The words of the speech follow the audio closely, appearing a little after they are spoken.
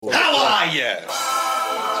yes.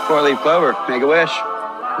 It's four-leaf clover. Make a wish.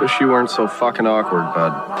 Wish you weren't so fucking awkward,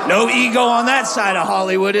 bud. No ego on that side of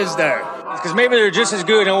Hollywood, is there? Because maybe they're just as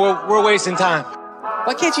good and we're wasting time.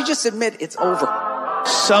 Why can't you just admit it's over?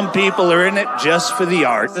 Some people are in it just for the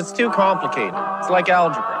art. It's too complicated. It's like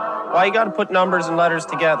algebra. Why you gotta put numbers and letters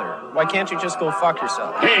together? Why can't you just go fuck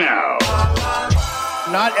yourself? Hey now.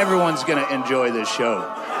 Not everyone's going to enjoy this show.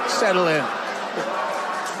 Settle in.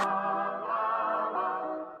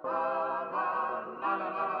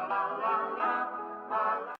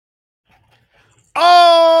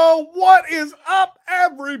 Oh, what is up,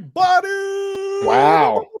 everybody?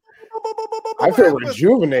 Wow. I feel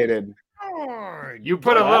rejuvenated. You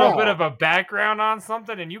put a little bit of a background on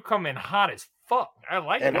something and you come in hot as fuck. I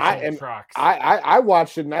like it. I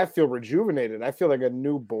watched it and I feel rejuvenated. I feel like a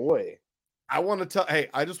new boy.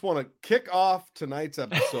 I just want to kick off tonight's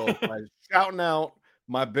episode by shouting out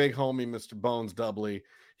my big homie, Mr. Bones Dudley.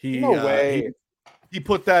 He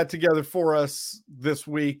put that together for us this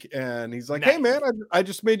week, and he's like, nice. Hey, man, I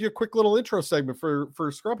just made you a quick little intro segment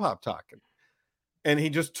for Scrub Hop Talking. And he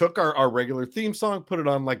just took our regular theme song, put it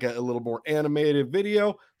on like a little more animated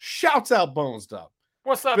video. Shouts out Bones Dub.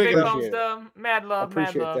 What's up, Big Bones Dub? Mad love,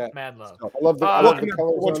 mad love, mad love. I love the welcome to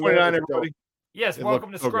 129, everybody. Yes,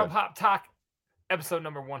 welcome to Scrub Hop Talk, episode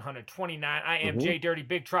number 129. I am Jay Dirty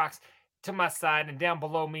Big Trox. To my side and down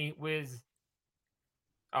below me was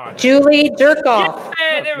Julie Jerkoff.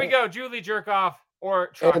 Yeah, there we go. Julie Jerkoff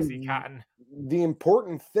or Troxy Cotton. The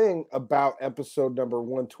important thing about episode number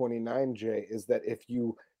 129, Jay, is that if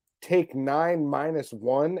you take 9 minus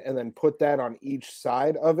 1 and then put that on each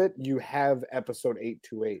side of it, you have episode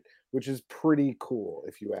 828, which is pretty cool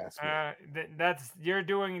if you ask me. You're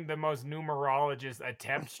doing the most numerologist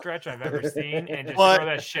attempt stretch I've ever seen, and just throw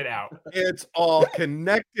that shit out. It's all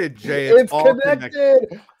connected, Jay. It's all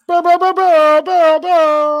connected.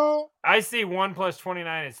 I see 1 plus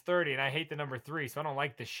 29 is 30, and I hate the number 3, so I don't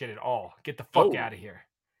like this shit at all. Get the fuck out of here.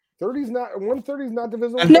 130 is not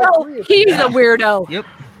divisible. No, by 3. He's a weirdo. Yep.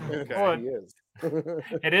 Okay, well, he is.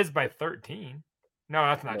 It is by 13. No,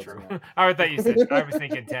 that's not true. I thought you said. I was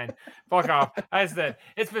thinking 10. Fuck off. I said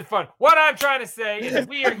it's been fun. What I'm trying to say is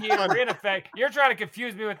we are here. We're in effect. You're trying to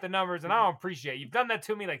confuse me with the numbers, and I don't appreciate it. You've done that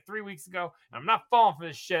to me like 3 weeks ago, and I'm not falling for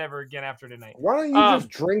this shit ever again after tonight. Why don't you just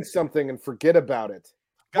drink something and forget about it?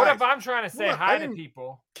 What if I'm trying to say hi to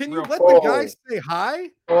people? Can you let the guy say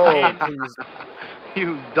hi? Oh, please.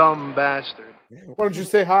 You dumb bastard. Why don't you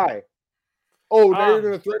say hi? Oh, now you're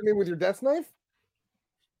going to threaten me with your death knife?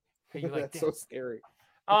 That's so scary.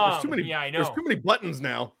 There's too many, yeah, I know. There's too many buttons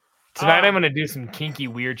now. Tonight I'm going to do some kinky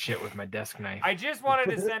weird shit with my desk knife. I just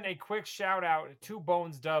wanted to send a quick shout out to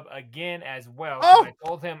Bones Dub again as well. I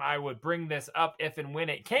told him I would bring this up if and when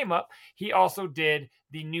it came up. He also did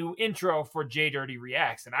the new intro for J Dirty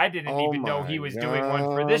Reacts, and I didn't even know he was doing one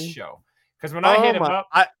for this show. Because when I hit him up,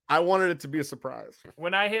 I wanted it to be a surprise.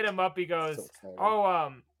 When I hit him up, he goes,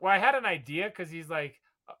 well, I had an idea, because he's like,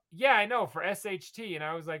 yeah, I know, for SHT. And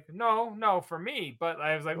I was like, no, for me. But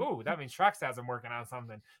I was like, ooh, that means Trox hasn't working on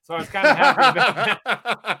something. So I was kind of happy about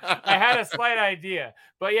that. I had a slight idea.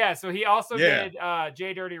 But yeah, so he also did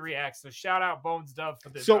J Dirty Reacts. So shout out Bones Dub for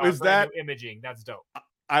this. So is that new imaging? That's dope.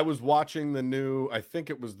 I was watching I think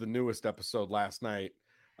it was the newest episode last night.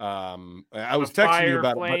 I was texting you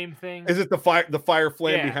about flame thing. Is it the fire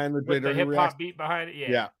flame behind the with the hip hop beat behind it?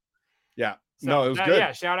 Yeah. So, no, it was good.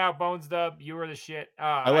 Yeah, shout out Bones Dub. You were the shit.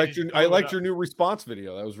 I liked your new response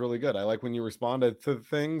video. That was really good. I like when you responded to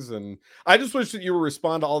things, and I just wish that you would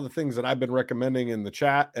respond to all the things that I've been recommending in the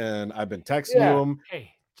chat, and I've been texting you them.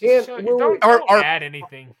 Hey, don't add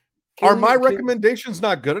anything. Are my recommendations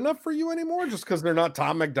not good enough for you anymore just because they're not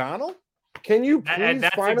Tom McDonald? Can you please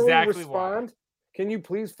finally respond? Can you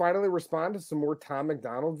please finally respond to some more Tom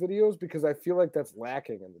McDonald videos? Because I feel like that's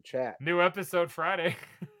lacking in the chat. New episode Friday.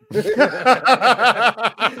 You fucking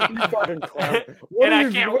clown. What are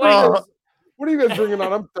you guys bringing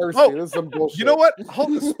on? I'm thirsty. This is some bullshit. You know what?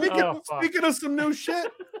 Speaking of some new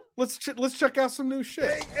shit, let's check out some new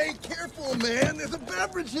shit. Hey, careful, man. There's a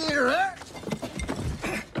beverage here, huh?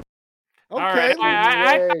 Okay. All right.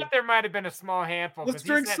 I thought there might have been a small handful. Let's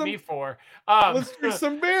drink some. Let's drink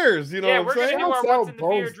some beers. You know what I'm saying? We're gonna do our what's in the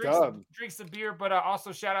beer, drink some beer, but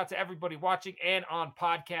also shout out to everybody watching and on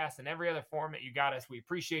podcasts and every other form that you got us. We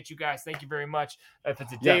appreciate you guys. Thank you very much. If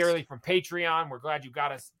it's a day early from Patreon, we're glad you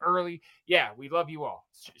got us early. Yeah, we love you all.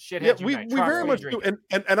 Shitheads unite. We very much do.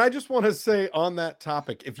 And I just want to say on that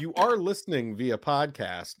topic, if you are listening via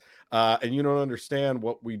podcast and you don't understand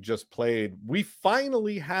what we just played, we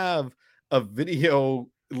finally have a video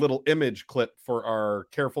little image clip for our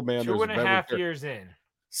Careful Man. 2.5 years in.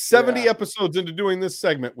 70 episodes into doing this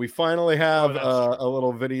segment, we finally have a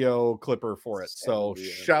little video clipper for it. So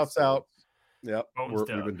shouts out. Yep, we've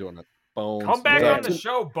been doing it. Bones. Come back on the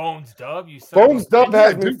show, Bones Dub. You Bones Dub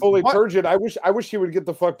has me fully turgid. I wish he would get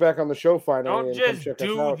the fuck back on the show finally. Don't just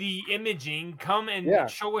do the imaging. Come and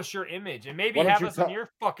show us your image, and maybe have us on your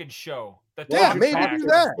fucking show. Maybe do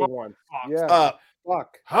that. Yeah.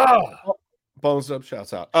 Fuck. Bones Dub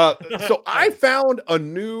shouts out. So I found a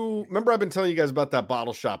new. Remember, I've been telling you guys about that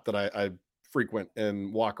bottle shop that I frequent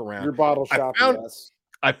and walk around. Your bottle shop.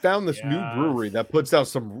 I found this new brewery that puts out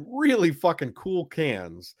some really fucking cool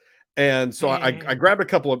cans. And so I grabbed a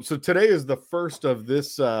couple of. So today is the first of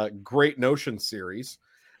this Great Notion series.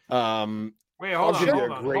 Wait,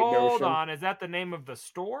 hold on. Is that the name of the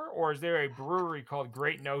store, or is there a brewery called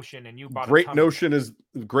Great Notion and you bought Great Notion is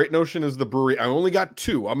the brewery. I only got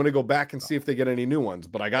 2. I'm gonna go back and see if they get any new ones,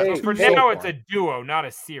 but I got 2. For now, it's a duo, not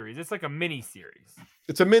a series. It's like a mini series.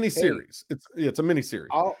 It's a mini series. It's a mini series.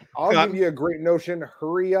 I'll give you a Great Notion.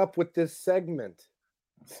 Hurry up with this segment.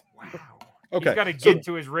 Wow. Okay, he's got to get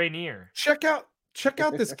to his Rainier. Check out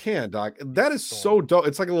this can, Doc. That is so dope.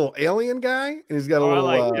 It's like a little alien guy, and he's got a little,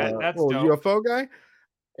 little UFO guy,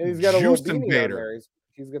 and he's got Juice a little Invader.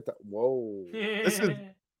 He's got the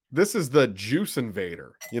This is the Juice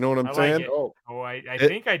Invader. You know what I'm saying? I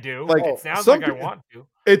think I do. Like it sounds like I want to.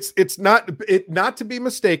 It's not to be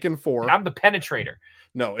mistaken for. I'm the Penetrator.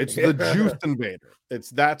 No, it's the Juice Invader.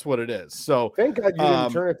 That's what it is. So thank God you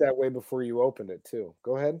didn't turn it that way before you opened it too.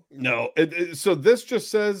 Go ahead. No, so this just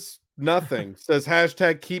says nothing. Says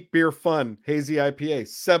hashtag keep beer fun. Hazy IPA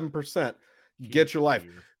 7%. Get your life.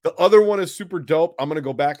 The other one is super dope. I'm gonna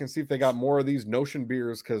go back and see if they got more of these Notion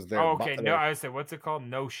beers because they're No, I said what's it called?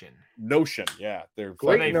 Notion. Yeah, they're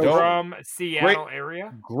great. Are they from Seattle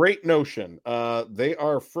area? Great Notion. They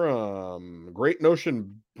are from Great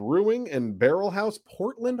Notion Brewing and Barrel House,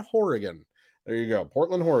 Portland, Oregon. There you go,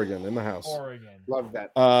 Portland, Oregon, in the house. Oregon, love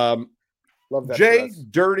that. Love that. Jay,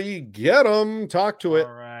 Dirty, get them. Talk to it.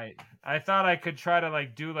 All right. I thought I could try to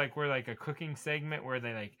do a cooking segment where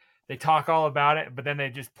they talk all about it, but then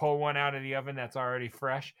they just pull one out of the oven that's already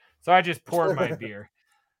fresh. So I just poured my beer,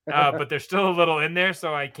 but there's still a little in there,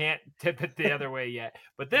 so I can't tip it the other way yet.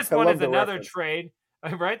 But this one is another trade.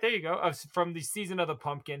 Right, there you go. From the Season of the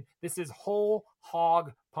Pumpkin. This is Whole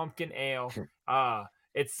Hog Pumpkin Ale.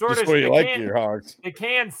 It's sort just of you like your hogs. The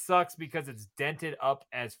can sucks because it's dented up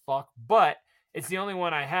as fuck, but it's the only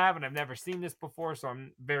one I have, and I've never seen this before, so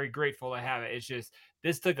I'm very grateful I have it. It's just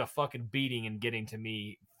this took a fucking beating in getting to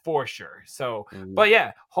me for sure. So, but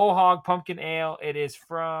yeah, Whole Hog Pumpkin Ale. It is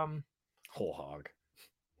from Whole Hog.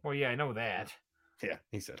 Well, yeah, I know that. Yeah,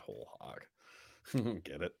 he said Whole Hog.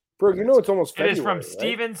 Get it, bro? You know it's almost February. It is from right?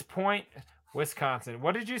 Stevens Point, Wisconsin.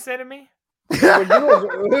 What did you say to me?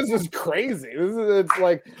 This is crazy. It's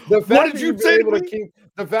like the fact that you've been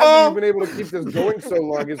able to keep this going so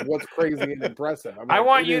long is what's crazy and impressive. I mean, I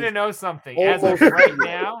want you to know something.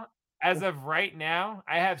 As of right now,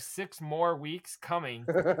 I have 6 more weeks coming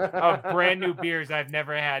of brand new beers I've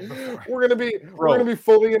never had before. We're gonna be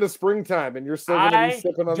fully into springtime, and you're still gonna be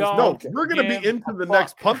sipping on this. No, we're gonna be into the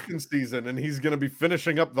next pumpkin season, and he's gonna be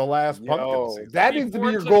finishing up the last pumpkin season. That needs to be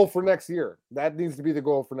your goal for next year. That needs to be the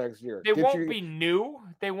goal for next year. They won't be new.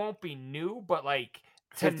 They won't be new, but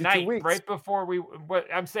tonight, right before what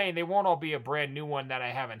I'm saying, they won't all be a brand new one that I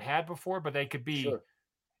haven't had before, but they could be. Sure.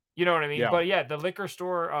 You know what I mean? Yeah. But yeah, the liquor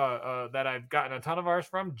store that I've gotten a ton of ours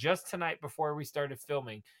from just tonight before we started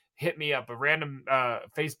filming hit me up a random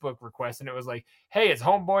Facebook request, and it was like, "Hey, it's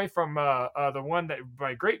homeboy from the one that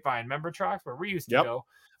by Grapevine, remember Trox, where we used to go."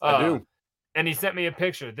 I do. And he sent me a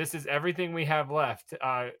picture. This is everything we have left.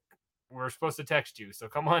 We're supposed to text you, so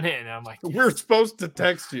come on in. And I'm like, yes. We're supposed to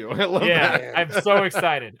text you. I love that. I'm so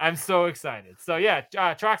excited. So yeah,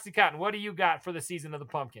 Troxy Cotton, what do you got for the Season of the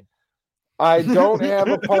Pumpkin? I don't have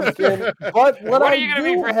a pumpkin, but what are you going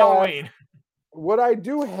to be for Halloween? What I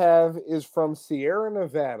do have is from Sierra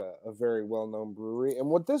Nevada, a very well-known brewery. And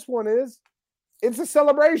what this one is, it's a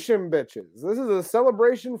celebration, bitches. This is a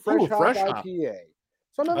celebration fresh hop IPA.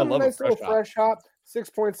 So another nice little fresh hop,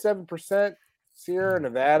 6.7%, Sierra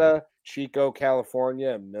Nevada, Chico, California,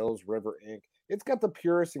 and Mills River Inc. It's got the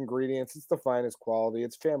purest ingredients. It's the finest quality.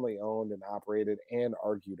 It's family owned and operated and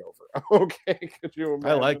argued over. Okay, could you imagine?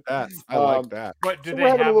 I like that. I like that. But do they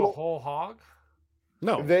have a whole hog?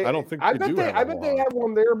 No, I don't think they do. I bet they have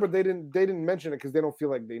one there, but they didn't mention it because they don't feel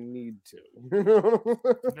like they need to.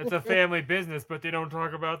 It's a family business, but they don't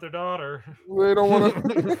talk about their daughter. They don't want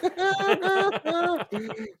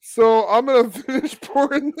to. So I'm gonna finish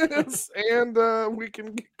pouring this, and we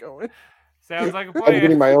can get going. Sounds like a plan. I'm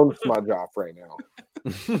getting my own smudge off right now.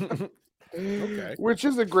 Okay. Which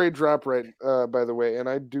is a great drop rate, by the way, and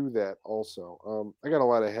I do that also. I got a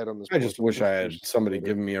lot of head on this. I just wish I had somebody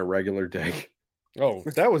giving me a regular day. Oh,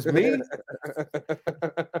 that was me.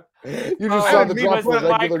 You just saw the drop the of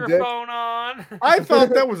regular dick. microphone on. I thought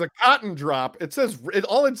that was a cotton drop. It says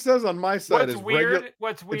all it says on my side What's is weird? regular.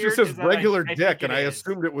 What's weird? It just says is that regular I dick, think and I is.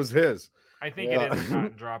 assumed it was his. I think it is a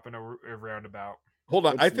cotton drop in a roundabout. Hold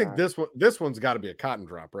on, It's I think not. this one's got to be a cotton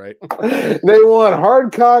drop, right? They want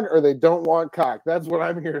hard cock or they don't want cock. That's what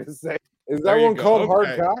I'm here to say. Is that There you one go. called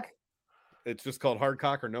Okay. hard cock? It's just called hard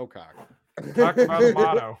cock or no cock. Talk about the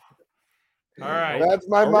motto. All right. That's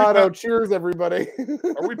my Are we motto. back- Cheers, everybody.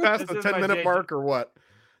 Are we past This the is my 10-minute JJ. mark or what?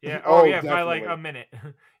 Yeah. Oh, Oh, yeah. By like definitely. a minute.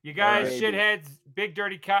 You guys, Alrighty. shitheads, Big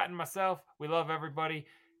Dirty Cotton, myself. We love everybody.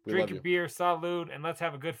 We Drink love a you. beer, salute, and let's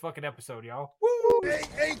have a good fucking episode, y'all.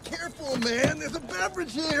 Hey, careful, man. There's a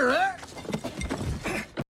beverage here, huh?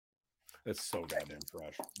 It's so goddamn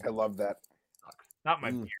fresh. I love that. Not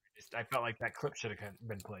my beer. Just, I felt like that clip should have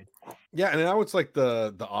been played. Yeah, and now it's like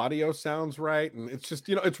the audio sounds right, and it's just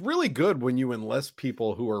it's really good when you enlist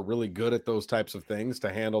people who are really good at those types of things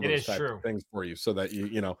to handle It those is types true. of things for you, so that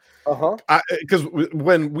you know. Uh-huh. Because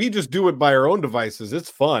when we just do it by our own devices,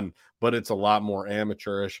 it's fun, but it's a lot more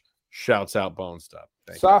amateurish. Shouts out Bone Stuff.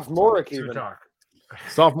 Thank you. Sophomoric True even. talk.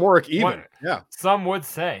 Sophomoric even. What? Yeah. Some would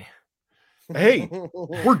say. Hey,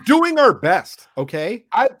 we're doing our best, okay?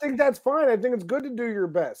 I think that's fine. I think it's good to do your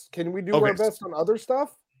best. Can we do Okay. our best on other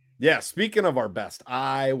stuff? Yeah, speaking of our best,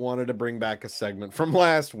 I wanted to bring back a segment from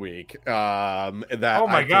last week. That Oh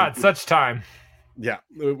my God, such time. Yeah,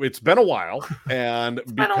 it's been a while, and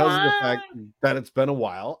because of the fact that it's been a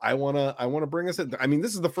while, I wanna bring us in. I mean,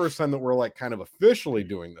 this is the first time that we're like kind of officially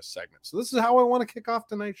doing this segment, so this is how I want to kick off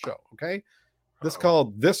tonight's show. Okay, this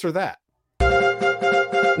called This or That.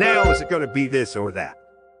 Now is it going to be this or that?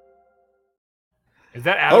 Is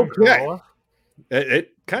that Adam Okay. Carolla?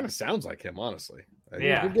 It kind of sounds like him, honestly.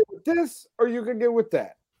 Yeah. You could get with this or you could get with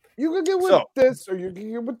that. You could get with So- this or you could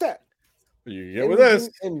get with that. You get with this.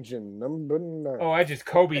 Engine number 9. Oh, I just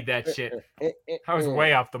Kobe'd that shit. I was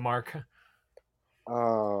way off the mark.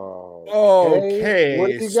 Oh. Okay, What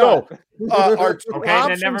do you so got? our two Okay, then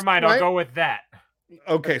options never mind. tonight- I'll go with that.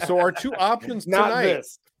 Okay, so our two options Not tonight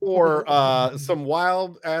this. for some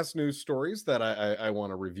wild ass news stories that I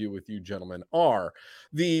want to review with you gentlemen are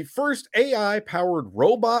the first AI powered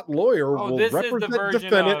robot lawyer Oh, will this is the represent version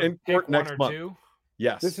defendant of in court pick one next or month. two.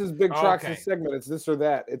 Yes, This is Big Trox's Okay. segment. It's this or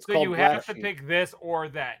that. It's So called you have to Black Sheep. pick this or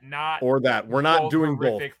that, not or that. We're not doing both.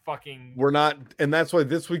 horrific fucking. We're not, and that's why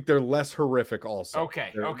this week they're less horrific. Also, Okay,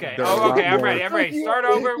 They're- okay. they're a Oh, lot okay. I'm more- ready. I'm ready. You- Start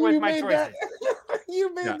over with you my made choices. that-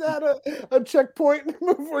 you made Yeah. that a checkpoint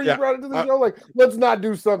before you Yeah. brought it to the show. Like, let's not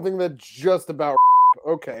do something that's just about.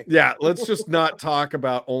 Okay. Yeah, let's just not talk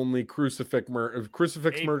about only crucifix murder.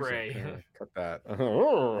 Apray. Cut that.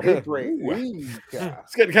 Hate rate. Ooh. Yeah.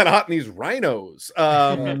 It's getting kind of hot in these rhinos.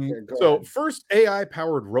 Okay, go So, ahead. first AI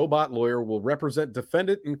powered robot lawyer will represent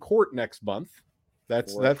defendant in court next month.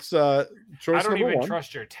 That's Work. choice I don't number even one.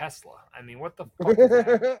 trust your Tesla. I mean, what the fuck is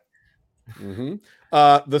that? Mhm.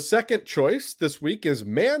 The second choice this week is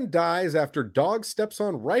man dies after dog steps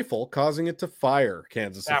on rifle, causing it to fire.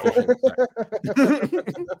 Kansas That officials say.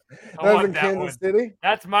 That I was want in that Kansas one. City.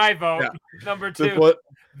 That's my vote. Yeah. Number This two. was,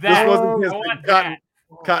 That wasn't I his want Cotton. that.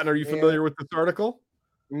 Cotton, are you Yeah. familiar with this article?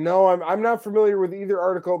 No, I'm not familiar with either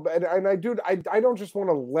article, but and I don't just want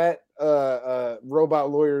to let robot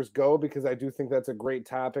lawyers go because I do think that's a great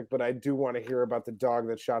topic, but I do want to hear about the dog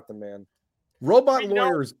that shot the man. Robot We know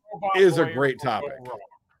lawyers robot is a lawyer great will go topic. wrong.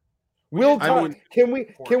 We'll I talk.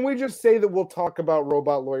 mean- Can we just say that we'll talk about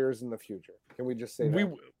robot lawyers in the future? Can we just say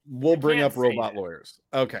that? We'll bring can't up say robot that. lawyers.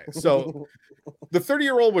 Okay, so the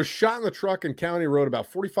 30-year-old was shot in the truck in County Road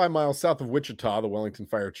about 45 miles south of Wichita, the Wellington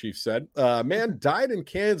fire chief said. A man died in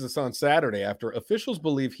Kansas on Saturday after officials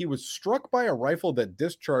believe he was struck by a rifle that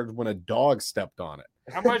discharged when a dog stepped on it.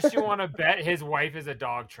 How much do you want to bet his wife is a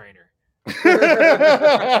dog trainer? Like,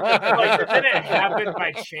 then it happened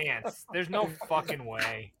by chance. There's no fucking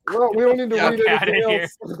way. Well, we don't need to Get read outta anything here.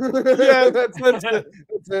 else. Yeah, that's it.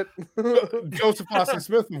 That's it. Joseph Austin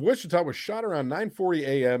Smith of Wichita was shot around 9:40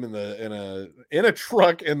 a.m. in a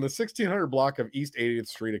truck in the 1600 block of East 80th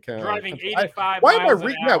Street of County. Driving 85 Why am I miles an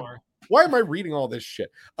reading that? hour. Why am I reading all this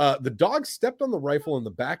shit? The dog stepped on the rifle in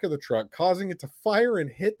the back of the truck, causing it to fire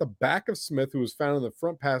and hit the back of Smith, who was found in the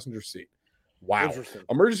front passenger seat. Wow. Interesting.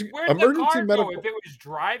 Emergency Where'd the emergency car medical. go if it was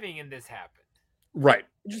driving and this happened? Right.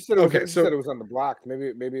 You just said it was, Okay, you just so- said it was on the block. Maybe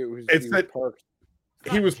it was. It's he was that- parked.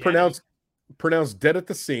 It's He not was Jenny. pronounced dead at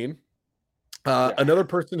the scene. Yeah. Another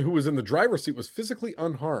person who was in the driver's seat was physically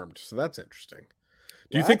unharmed. So that's interesting.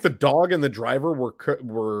 Do you think the dog and the driver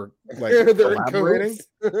were like They're in collaborating?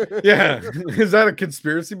 Yeah, is that a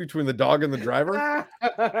conspiracy between the dog and the driver?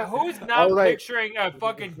 Who's not picturing a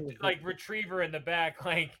fucking like retriever in the back?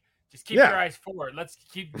 Like, just keep your eyes forward. Let's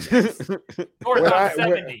keep north on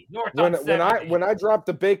 70. North on 70. When I drop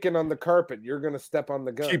the bacon on the carpet, you're gonna step on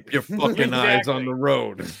the gun. Keep your fucking eyes on the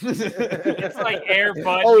road. It's like Air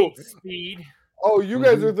Bud Speed. Oh, you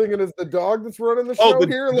guys are thinking it's the dog that's running the show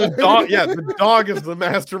here? The dog, yeah, the dog is the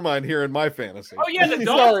mastermind here in my fantasy. Oh, yeah, the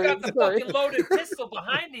dog's got the fucking loaded pistol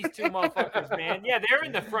behind these two motherfuckers, man. Yeah, they're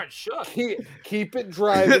in the front shook. Keep it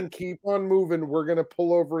driving, keep on moving. We're going to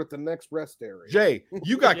pull over at the next rest area. Jay,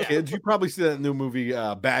 you got kids. You probably see that new movie,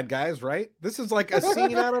 Bad Guys, right? This is like a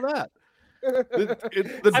scene out of that.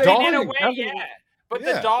 The dog, in a way, yeah. But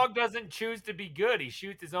the dog doesn't choose to be good. He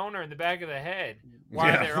shoots his owner in the back of the head while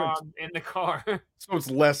they're in the car. So it's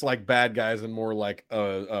less like Bad Guys and more like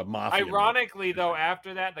a mafia. Ironically, though,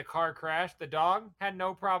 after that, the car crashed. The dog had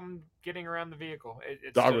no problem getting around the vehicle.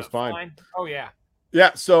 Dog was fine. Oh, yeah.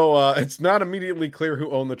 Yeah, so it's not immediately clear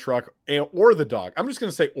who owned the truck or the dog. I'm just going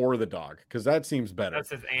to say or the dog because that seems better. That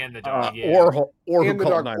says and the dog, or and who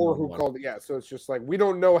called 911. Or who called it. Yeah, so it's just like we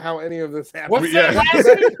don't know how any of this happened. What's that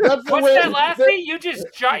last thing? You just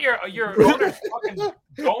shot your owner's fucking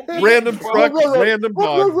random truck, random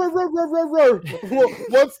dog.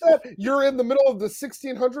 What's that? You're in the middle of the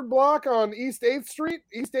 1600 block on East 8th Street,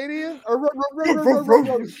 East 80th?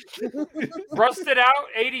 Rusted out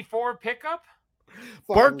 84 pickup?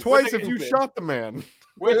 Bark twice if you shot the man.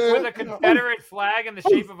 With a Confederate flag in the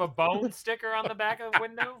shape of a bone sticker on the back of the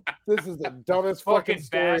window? This is the dumbest fucking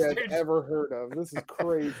story I've ever heard of. This is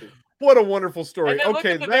crazy. What a wonderful story. And then look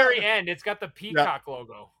at the very end. It's got the peacock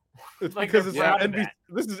logo. It's like because it's NBC.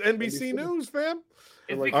 This is NBC News, fam.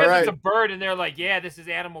 It's because it's a bird, and they're like, yeah, this is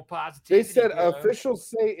animal positivity. They said officials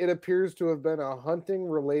say it appears to have been a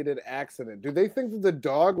hunting-related accident. Do they think that the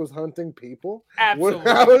dog was hunting people?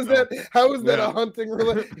 Absolutely. How is that a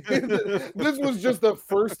hunting-related? This was just the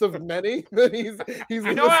first of many that he's.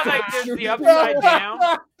 You know how like there's the upside down,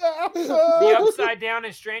 the upside down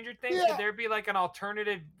in Stranger Things. Yeah. Could there be like an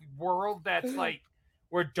alternative world that's like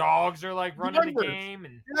where dogs are like running the game?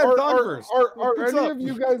 And are any of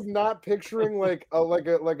you guys not picturing like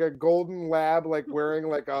a golden lab like wearing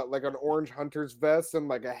like an orange hunter's vest and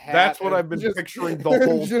like a hat? That's what I've been picturing the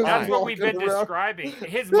whole time. That's what we've been describing.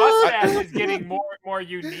 His mustache is getting more and more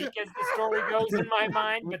unique as the story goes in my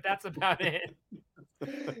mind, but that's about it.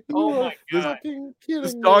 Oh my god!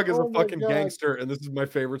 This dog is a fucking gangster, and this is my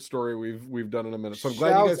favorite story we've done in a minute. So I'm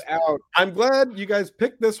glad I'm glad you guys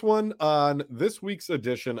picked this one on this week's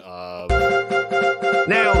edition of.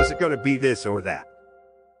 Now is it going to be this or that?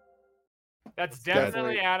 That's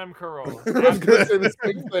definitely Adam Carolla. I was going to say the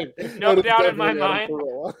same thing. No doubt in my mind.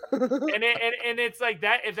 And it's like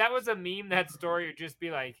that. If that was a meme, that story would just be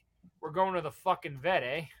like, we're going to the fucking vet,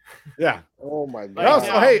 eh? Yeah. Oh my god.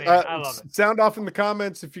 So hey, sound off in the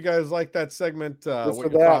comments if you guys like that segment. What your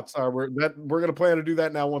thoughts are. We're gonna plan to do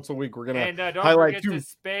that now once a week. We're gonna don't forget to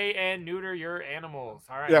spay and neuter your animals.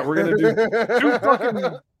 All right. Yeah, we're gonna do 2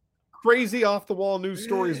 fucking crazy off the wall news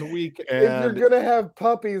stories a week. And if you're gonna have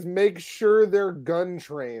puppies, make sure they're gun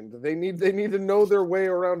trained. They need to know their way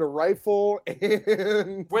around a rifle.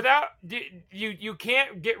 And without you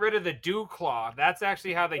can't get rid of the dew claw. That's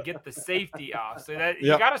actually how they get the safety off. So that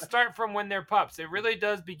you got to start from when they're pups. It really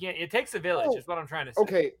does begin. It takes a village. Is what I'm trying to say.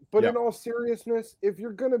 Okay, but in all seriousness, if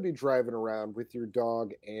you're gonna be driving around with your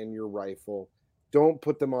dog and your rifle, don't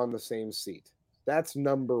put them on the same seat. That's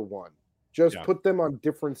number one. Just put them on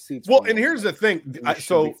different seats. Well, and here's the thing. I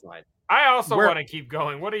also want to keep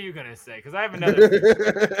going. What are you going to say? Because I have another.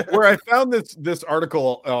 Where I found this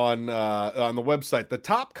article on the website, the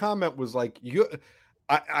top comment was like,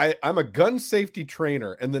 I'm a gun safety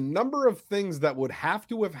trainer, and the number of things that would have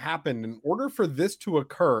to have happened in order for this to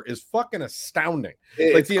occur is fucking astounding.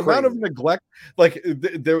 Like the amount of neglect, like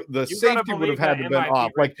the safety would have had to have been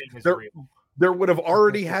off. Like there would have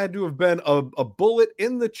already had to have been a bullet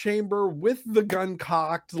in the chamber with the gun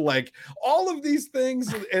cocked, like all of these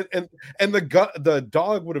things, and the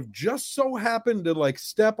dog would have just so happened to like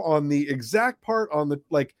step on the exact part on the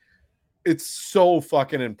like. It's so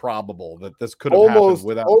fucking improbable that this could have happened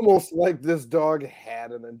without. Almost like this dog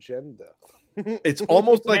had an agenda. It's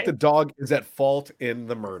almost like the dog is at fault in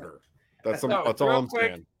the murder. That's all I'm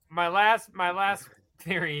saying. My last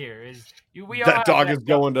theory here is that dog is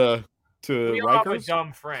going to we all have a Rikers?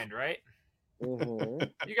 dumb friend, right? Mm-hmm.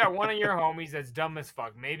 You got one of your homies that's dumb as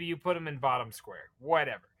fuck. Maybe you put him in bottom square.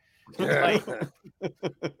 Whatever. Like,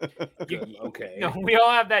 okay. No, we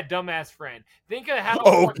all have that dumbass friend. Think of how.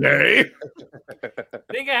 Okay.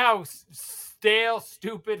 Think of how stale,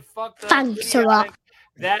 stupid, fucked up, Thanks a lot.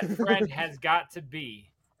 that friend has got to be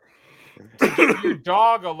to give your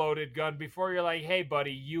dog a loaded gun before you're like, hey,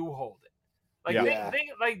 buddy, you hold it.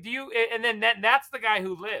 Like, do you? And then that's the guy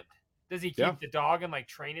who lived. Does he keep the dog and like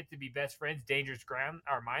train it to be best friends, dangerous ground,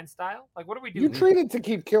 or mine style? Like, what do we do? You train it to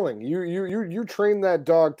keep killing. You train that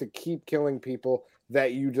dog to keep killing people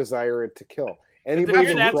that you desire it to kill.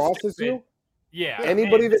 Anybody that crosses you,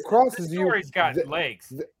 anybody that crosses you, got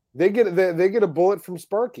legs. They get a bullet from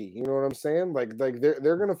Sparky. You know what I'm saying? Like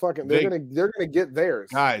they're gonna fucking they're gonna get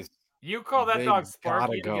theirs, guys. You call that dog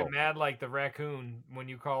Sparky, and get mad like the raccoon when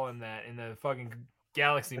you call him that in the fucking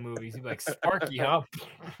Galaxy movies. He'd be like, Sparky, huh?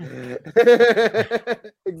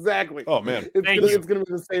 Exactly. Oh man, it's gonna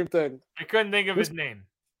be the same thing. I couldn't think of his name.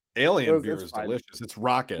 Alien beer is delicious. It's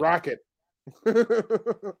Rocket. Rocket.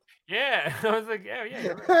 Yeah, I was like, yeah,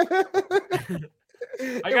 you're right.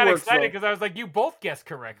 I got excited because I was like, you both guessed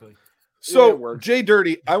correctly. So, Jay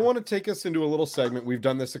Dirty, I want to take us into a little segment. We've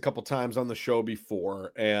done this a couple times on the show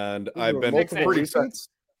before, and I've been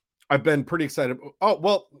pretty excited. Oh,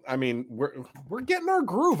 well, I mean, we're getting our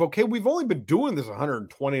groove, okay? We've only been doing this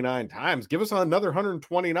 129 times. Give us another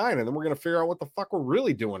 129, and then we're going to figure out what the fuck we're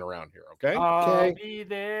really doing around here, okay? I'll be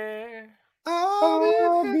there.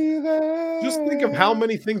 I'll be there. Just think of how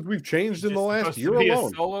many things we've changed in the last year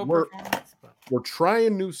alone. We're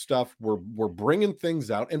trying new stuff. We're bringing things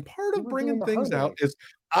out, and part of bringing things out is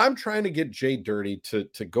I'm trying to get Jay Dirty to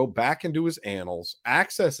go back into his annals,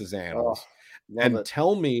 access his annals, and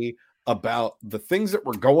tell me about the things that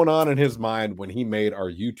were going on in his mind when he made our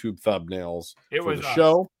YouTube thumbnails for the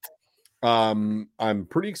show. I'm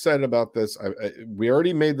pretty excited about this. We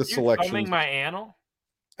already made the selection. Filming my annal,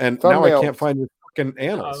 and now I can't find your fucking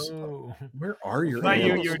annals. Oh. Where are your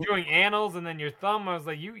annals? You were doing annals and then your thumb. I was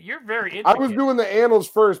like, you're very intricate. I was doing the annals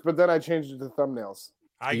first, but then I changed it to thumbnails.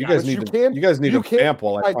 You guys need a vamp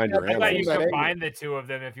while I find your annals. I thought you combine the two of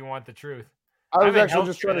them if you want the truth. I was actually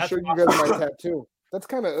just trying to show you guys my tattoo. That's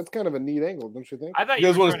kind of a neat angle, don't you think? I thought you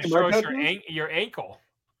guys want to show us your ankle.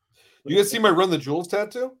 You guys see my Run the Jewels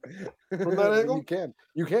tattoo from that angle?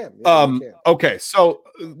 You can. Okay, so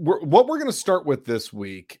what we're going to start with this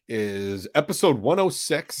week is episode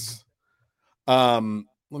 106. Let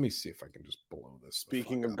me see if I can just blow this.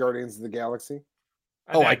 Speaking of Guardians of the Galaxy.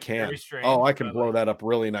 I can. I can blow that up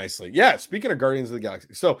really nicely. Yeah, speaking of Guardians of the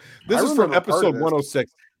Galaxy. So this is from episode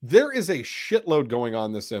 106. There is a shitload going on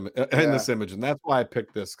in this image, and that's why I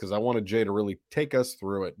picked this, because I wanted Jay to really take us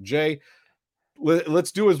through it. Jay,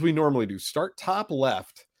 let's do as we normally do. Start top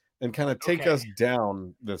left and kind of take us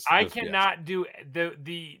down this. I cannot do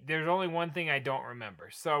there's only one thing I don't remember.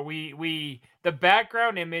 So the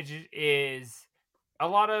background image is a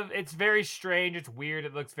lot of, it's very strange. It's weird.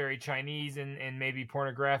 It looks very Chinese and maybe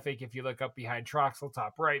pornographic if you look up behind Troxel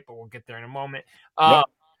top right, but we'll get there in a moment.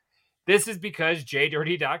 This is because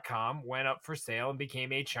jdirty.com went up for sale and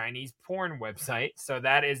became a Chinese porn website. So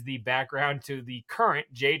that is the background to the current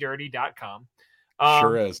jdirty.com.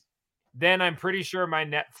 Sure is. Then I'm pretty sure my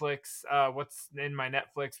Netflix, what's in my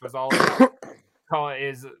Netflix was all about,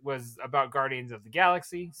 was about Guardians of the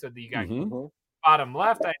Galaxy. So you got bottom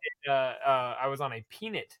left, I was on a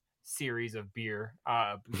peanut series of beer.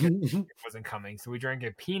 Because it wasn't coming, so we drank a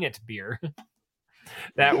peanut beer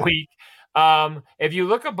that week. If you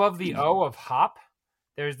look above the O of hop,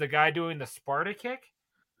 there's the guy doing the Sparta kick.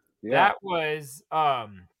 That was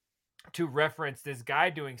to reference this guy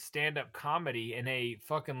doing stand-up comedy in a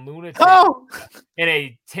fucking lunatic in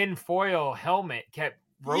a tinfoil helmet kept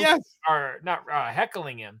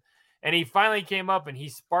heckling him. And he finally came up and he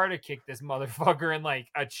Sparta kicked this motherfucker in like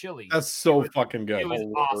a chili. That's so fucking good. It was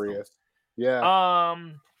awesome. Yeah.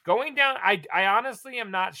 Going down, I honestly am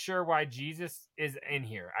not sure why Jesus is in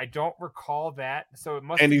here. I don't recall that. So it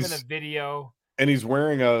must have been a video. And he's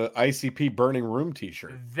wearing a ICP Burning Room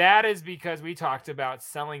t-shirt. That is because we talked about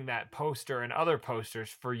selling that poster and other posters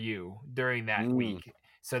for you during that week.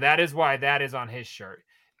 So that is why that is on his shirt.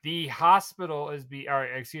 The hospital is the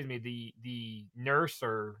nurse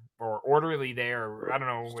or orderly there. I don't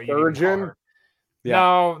know what surgeon. You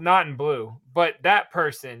no, not in blue, but that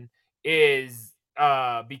person is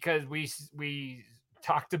because we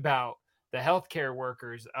talked about the healthcare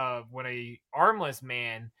workers of when a armless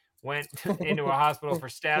man went into a hospital for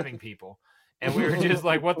stabbing people. And we were just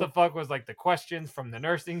like, what the fuck was like the questions from the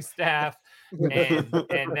nursing staff? And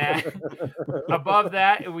that above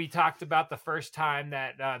that, we talked about the first time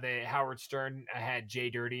that the Howard Stern had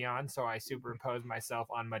Jay Dirty on. So I superimposed myself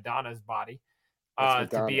on Madonna's body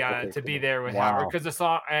to be there with Howard because the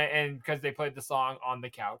song and because they played the song on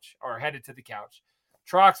the couch or headed to the couch.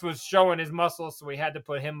 Trox was showing his muscles, so we had to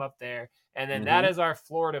put him up there. And then that is our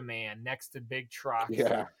Florida man next to Big Trox.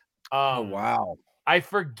 Yeah. Oh wow. I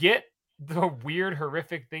forget the weird,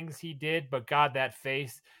 horrific things he did, but God, that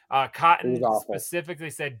face. Cotton specifically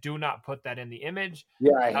said, "Do not put that in the image."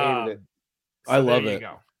 Yeah, I hated it. I love it.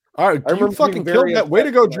 Go. All right, you fucking killed that. Way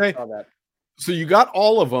to go, Jay. So you got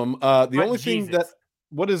all of them. The only thing that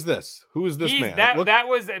what is this? Who is this man? That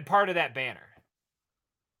was a part of that banner.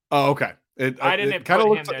 Oh, okay. I didn't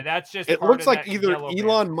put him there. That's just. It looks like either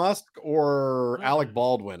Elon Musk or Alec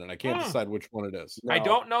Baldwin, and I can't decide which one it is. No. I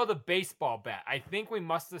don't know the baseball bat. I think we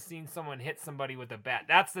must have seen someone hit somebody with a bat.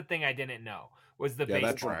 That's the thing I didn't know was the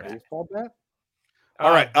baseball bat.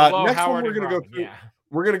 All right. Next one we're gonna go through. Yeah.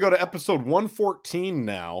 We're gonna go to episode 114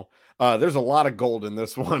 now. There's a lot of gold in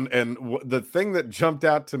this one, and the thing that jumped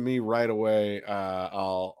out to me right away.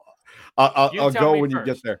 I'll go when you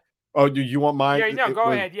get there. Oh, you want mine? Yeah, no,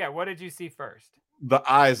 go ahead. Yeah, what did you see first? The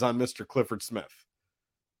eyes on Mr. Clifford Smith.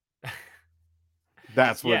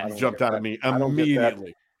 That's what jumped out at me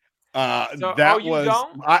immediately. That was.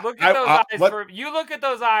 Look at those eyes. You look at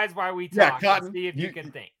those eyes while we talk. Cotton, and see if you can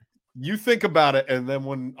think. You think about it, and then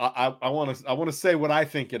when I want to say what I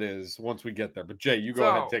think it is once we get there. But Jay, you go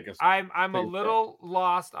ahead and take us. I'm a little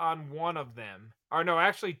lost on one of them. Or no,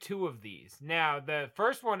 actually two of these. Now, the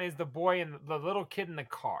first one is the boy and the little kid in the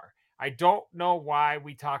car. I don't know why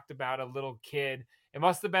we talked about a little kid. It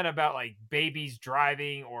must have been about like babies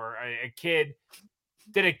driving or a kid.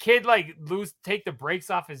 Did a kid like take the brakes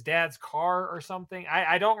off his dad's car or something?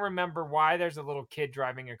 I don't remember why there's a little kid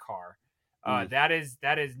driving a car. That is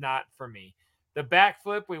not for me. The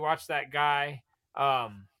backflip, we watched that guy.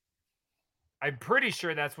 I'm pretty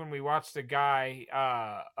sure that's when we watched the guy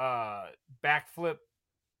backflip.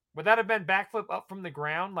 Would that have been backflip up from the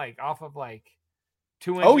ground, like off of like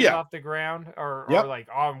 2 inches off the ground, or like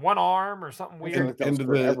on one arm or something weird? Into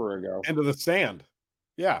the sand.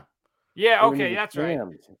 Yeah. Yeah, okay, that's right.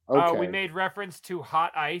 Okay. We made reference to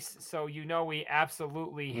hot ice, so we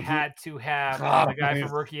absolutely had to have the guy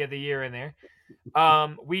from Rookie of the Year in there.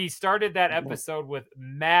 We started that episode with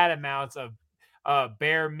mad amounts of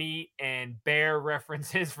bear meat and bear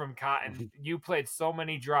references from Cotton. You played so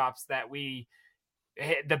many drops that the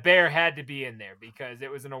bear had to be in there because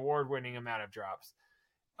it was an award-winning amount of drops.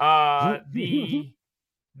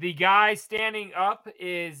 The guy standing up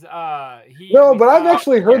is but I've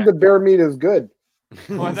actually heard the bear meat is good.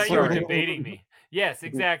 Well, I thought you were debating me. Yes,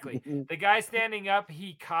 exactly. The guy standing up,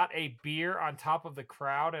 he caught a beer on top of the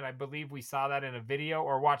crowd, and I believe we saw that in a video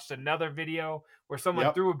or watched another video where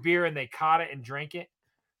someone threw a beer and they caught it and drank it.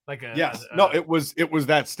 It was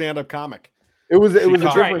that stand-up comic. It was a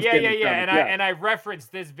different right. Yeah. And I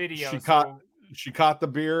referenced this video. She caught the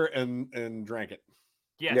beer and drank it.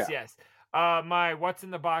 Yes. My what's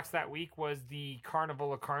in the box that week was the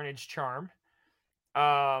Carnival of Carnage charm.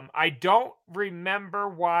 I don't remember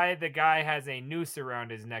why the guy has a noose around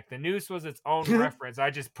his neck. The noose was its own reference.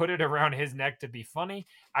 I just put it around his neck to be funny.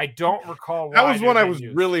 I don't recall why. That was one I was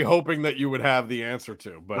really hoping that you would have the answer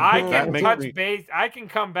to. But I can touch base. I can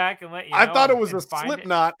come back and let you know. I thought it was a slip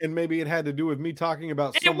knot, and maybe it had to do with me talking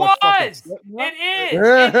about so much. It was.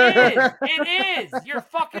 It is. You're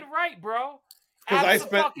fucking right, bro.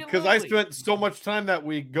 Because I spent so much time that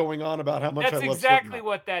week going on about how much I love That's exactly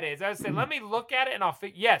what that is. I was saying, let me look at it and I'll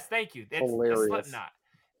yes, thank you. It's hilarious. The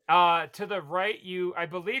Slipknot. To the right, I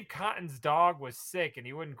believe Cotton's dog was sick and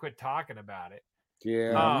he wouldn't quit talking about it.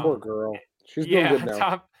 Yeah, poor girl. She's doing good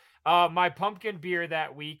now. My pumpkin beer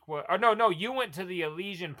that week was. Oh no, you went to the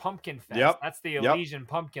Elysian Pumpkin Fest. Yep. That's the Elysian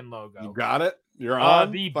Pumpkin logo. You got it. You're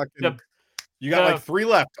on. You got like 3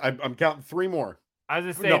 left. I'm counting 3 more. I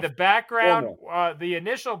was going to say the background, the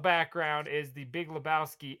initial background is the Big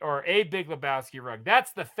Lebowski or a Big Lebowski rug.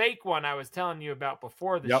 That's the fake one I was telling you about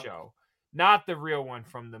before the show, not the real one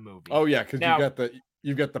from the movie. Oh yeah, because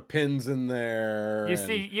you got the pins in there.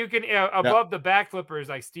 You can above the back flippers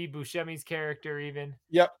like Steve Buscemi's character even.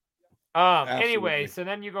 Yep. Anyway, so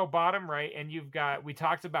then you go bottom right and we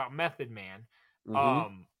talked about Method Man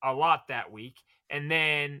a lot that week. And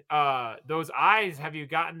then those eyes, have you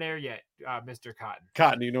gotten there yet, Mr. Cotton?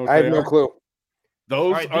 Cotton, you know what I have no clue.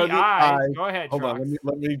 Those are the eyes. Go ahead. Hold on,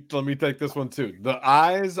 let me take this one too. The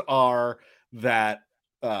eyes are that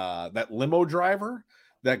limo driver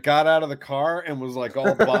that got out of the car and was like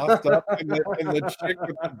all bossed up, and the chick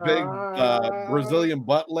with the big Brazilian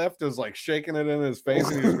butt lift is like shaking it in his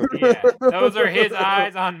face. And he's going, those are his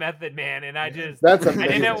eyes on Method Man, and that's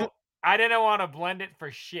amazing. I didn't want to blend it for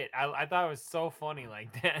shit. I thought it was so funny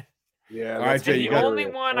like that. Yeah. All right, Jay, the only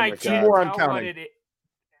one I can't tell what it is.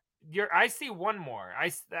 I see one more.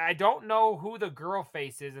 I don't know who the girl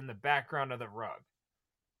face is in the background of the rug.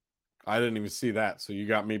 I didn't even see that, so you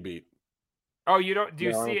got me beat. Oh, you don't? Do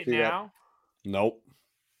you see it now? Nope.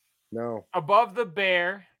 No. Above the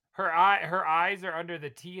bear, her eyes are under the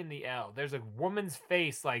T and the L. There's a woman's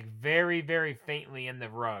face, like very, very faintly in the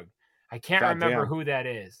rug. I can't remember who that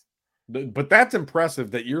is. But that's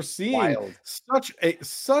impressive that you're seeing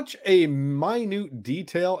such a minute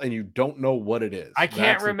detail and you don't know what it is. I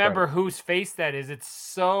can't remember whose face that is. It's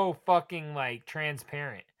so fucking like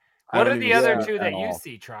transparent. What are the other two that you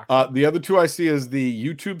see, Truck? The other two I see is the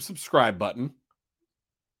YouTube subscribe button.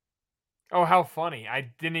 Oh, how funny. I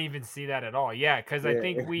didn't even see that at all. Yeah, because I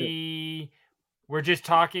think we were just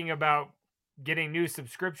talking about getting new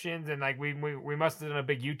subscriptions and like we must have done a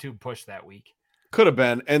big YouTube push that week. Could have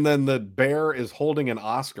been. And then the bear is holding an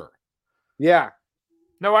Oscar. Yeah.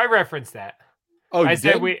 No, I referenced that. Oh, I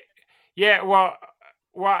said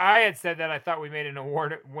well, I had said that I thought we made an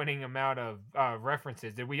award-winning amount of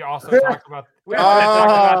references. Did we also talk about? We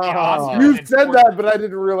talked about the Oscar. You said that, but I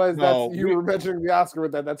didn't realize that you were mentioning the Oscar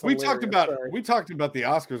with that. That's we talked about the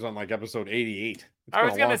Oscars on like episode 88. I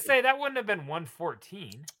was gonna say that wouldn't have been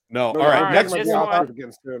 114. No, all right. Next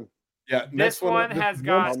one. Yeah, this one has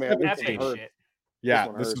got epic shit. Yeah,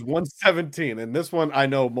 this is 117, and this one I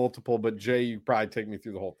know multiple, but Jay, you probably take me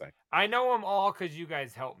through the whole thing. I know them all because you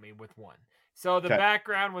guys helped me with one. So the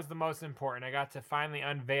background was the most important. I got to finally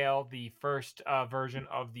unveil the first version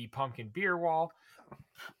of the pumpkin beer wall.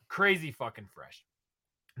 Crazy fucking fresh.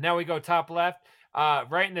 Now we go top left.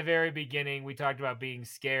 Right in the very beginning, we talked about being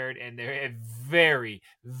scared, and there a very,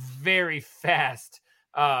 very fast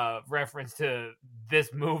reference to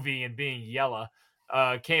this movie and being yellow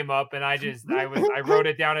came up, and I wrote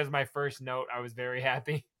it down as my first note. I was very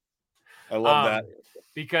happy. I love that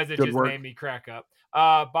because it just made me crack up.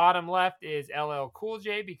 Bottom left is LL Cool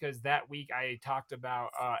J because that week I talked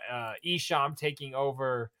about Esham taking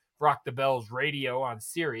over Rock the Bells radio on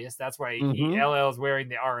Sirius. That's why LL is wearing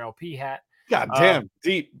the RLP hat. God damn,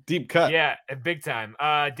 deep cut. Yeah, big time.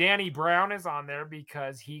 Danny Brown is on there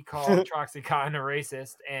because he called Troxycontin a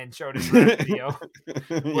racist and showed his rap video,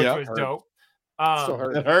 which was dope.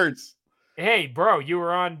 It hurts. Hey, bro, you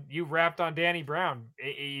rapped on Danny Brown,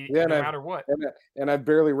 no matter what. And I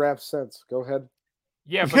barely rapped since. Go ahead.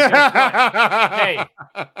 Yeah, but guess what? Hey,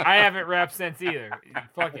 I haven't rapped since either.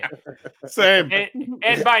 Fuck it. Same.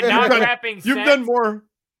 And by not rapping since, you've done more.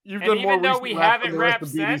 Even though we haven't rapped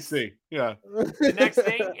since, yeah. The next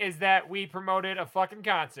thing is that we promoted a fucking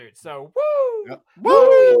concert. So woo! Yep. We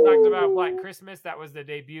talked about Black Christmas. That was the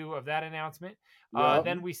debut of that announcement.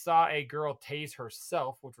 Then we saw a girl tase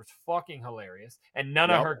herself, which was fucking hilarious, and none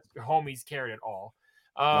of her homies cared at all.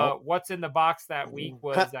 What's in the box that week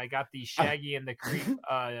was I got the Shaggy and the Creep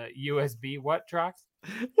USB. What, Trox?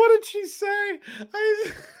 What did she say?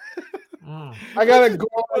 I got a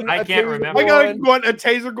Guan. I can't remember. I got a Guan, a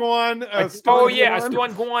taser Guan. A stun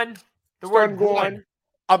Guan. The word Guan.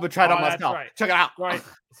 I'm gonna try it on myself. Right. Check it out. Right.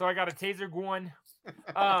 So I got a taser Guan.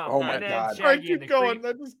 Oh my god! All right, keep going.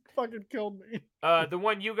 That just fucking killed me. The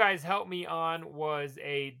one you guys helped me on was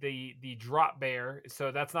the drop bear.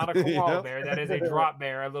 So that's not a koala bear. That is a drop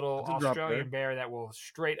bear, a little Australian bear that will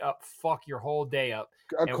straight up fuck your whole day up.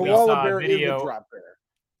 A koala bear is a drop bear.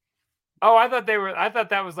 Oh, I thought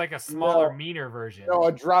that was like a smaller, meaner version. No,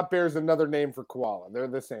 a drop bear is another name for koala. They're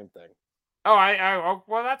the same thing. Oh,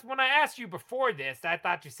 well, that's when I asked you before this. I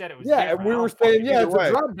thought you said it was different. And we were saying, it's a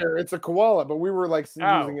drop bear. It's a koala, but we were like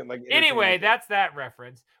using it like. Anyway, that's that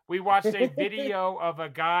reference. We watched a video of a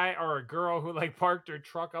guy or a girl who like parked her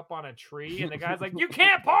truck up on a tree, and the guy's like, "You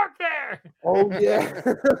can't park there." Oh yeah,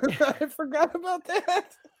 I forgot about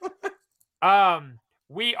that.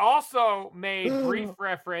 We also made brief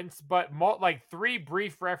reference, but like 3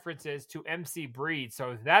 brief references to MC Breed.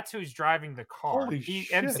 So that's who's driving the car.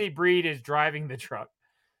 MC Breed is driving the truck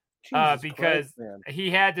because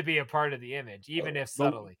he had to be a part of the image, even if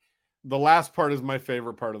subtly. The last part is my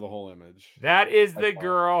favorite part of the whole image. That is the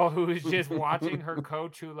girl who's just watching her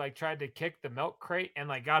coach who like tried to kick the milk crate and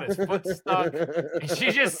like got his foot stuck. And she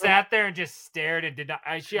just sat there and just stared and did not.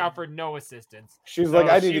 She offered no assistance. She's like,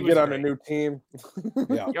 I need to get on a new team.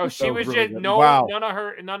 Yeah. Yo, she was just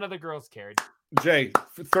none of the girls cared. Jay,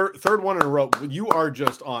 third one in a row. You are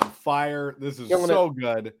just on fire. This is so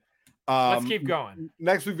good. Let's keep going.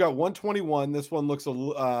 Next, we've got 121. This one looks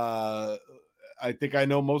I think I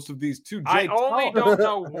know most of these too. Jay, I only don't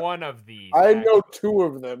know one of these. I know 2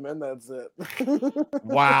 of them, and that's it.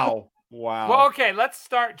 Wow. Well, okay, let's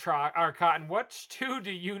start, Cotton. Which 2 do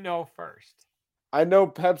you know first? I know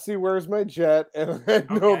Pepsi Where's My Jet, and I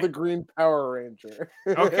know the Green Power Ranger.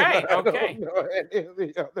 Okay. I don't know any of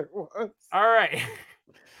the other ones. All right.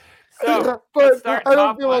 So, but I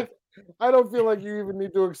don't feel like I don't feel like you even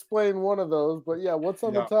need to explain one of those, but yeah, what's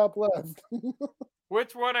on the top left?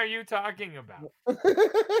 Which one are you talking about?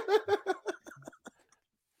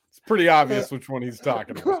 It's pretty obvious which one he's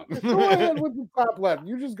talking about. Go ahead with the top left.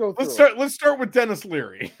 You just go through. Let's start with Dennis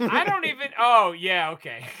Leary. I don't even. Oh yeah,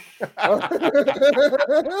 okay.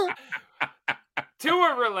 Two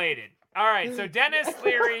are related. All right, so Dennis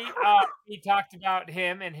Leary, he talked about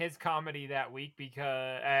him and his comedy that week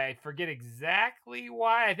because I forget exactly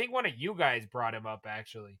why. I think one of you guys brought him up,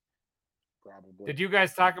 actually. Probably. Did you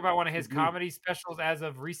guys talk about one of his comedy specials as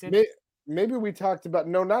of recent? Maybe we talked about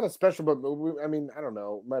not a special, but I mean, I don't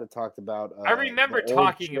know. Might have talked about. I remember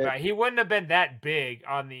talking about. He wouldn't have been that big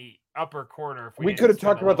on the upper corner. If we could have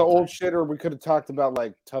talked about the old shit, or we could have talked about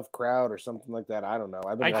like Tough Crowd or something like that. I don't know.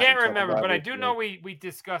 I can't remember, but I do know we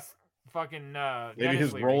discussed fucking. Maybe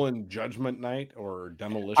his role in Judgment Night or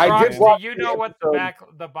Demolition. I did. Do you know what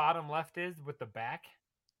the bottom left is with the back?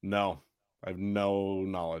 No. I have no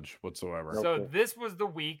knowledge whatsoever. So this was the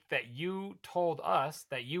week that you told us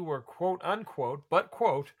that you were quote unquote, but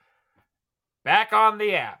quote, back on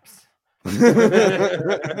the apps. So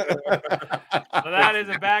that is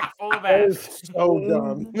a back full of apps. So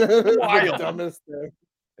dumb. Wild. Dumbest thing.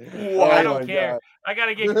 I don't care. God. I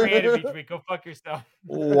gotta get creative each week. Go fuck yourself.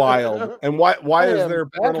 Wild. And why is there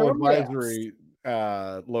parental advisory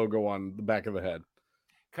logo on the back of the head?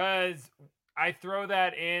 Because I throw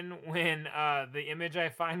that in when the image I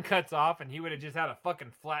find cuts off, and he would have just had a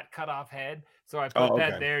fucking flat cut off head. So I put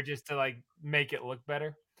that there just to like make it look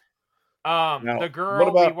better. Now, the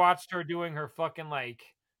girl, we watched her doing her fucking like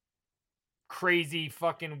crazy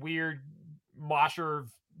fucking weird mosher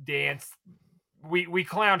dance. We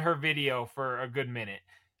clowned her video for a good minute.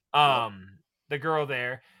 The girl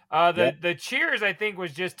there. The cheers, I think,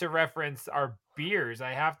 was just to reference our beers,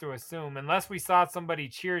 I have to assume, unless we saw somebody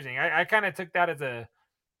cheersing. I kind of took that as a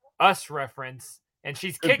us reference, and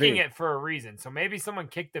she's kicking it for a reason. So maybe someone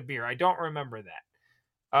kicked the beer. I don't remember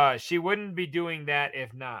that. She wouldn't be doing that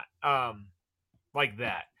if not like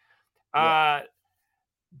that.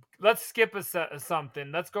 Let's skip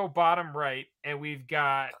something. Let's go bottom right, and we've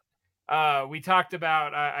got we talked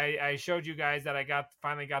about I showed you guys that I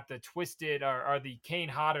finally got the Twisted or the Kane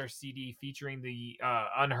Hodder CD featuring the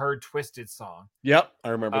Unheard Twisted song. Yep, I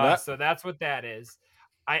remember that. So that's what that is.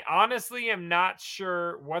 I honestly am not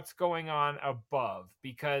sure what's going on above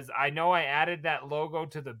because I know I added that logo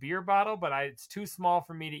to the beer bottle, but it's too small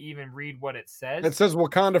for me to even read what it says. It says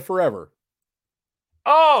Wakanda Forever.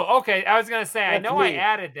 Oh, okay. I was going to say, I know I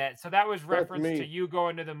added that. So that was reference to you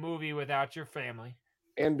going to the movie without your family.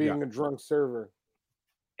 And being a drunk server.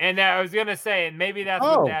 And I was going to say, and maybe that's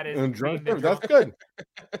what that is. And drunk server. That's good.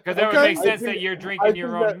 Because that would make sense that you're drinking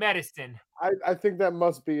your own medicine. I think that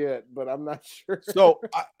must be it, but I'm not sure. So,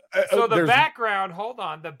 so the background, hold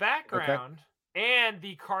on. The background and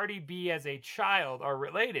the Cardi B as a child are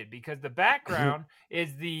related because the background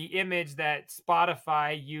is the image that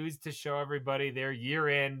Spotify used to show everybody their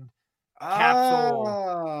year-end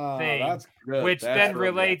capsule thing, which then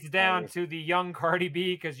relates down to the young Cardi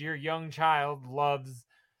B because your young child loves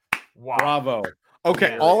WAP. Bravo.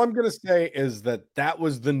 Okay, all I'm going to say is that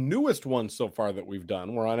was the newest one so far that we've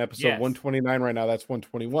done. We're on episode 129 right now. That's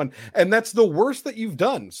 121. And that's the worst that you've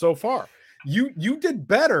done so far. You did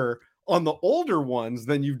better on the older ones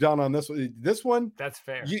than you've done on this one. This one, that's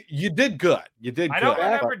fair. You did good. You did good. I don't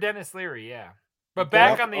remember Dennis Leary, But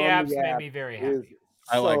back on the apps made me very happy.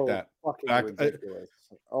 I like that.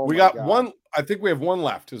 We got one. I think we have one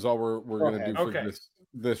left. Is all we're going to do for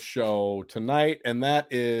this show tonight, and that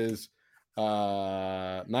is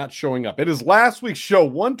not showing up. It is last week's show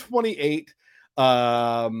 128.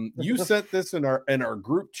 You sent this in our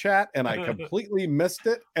group chat, and I completely missed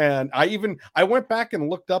it. And I went back and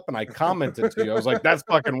looked up, and I commented to you. I was like, "That's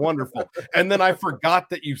fucking wonderful," and then I forgot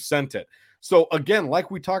that you sent it. So again, like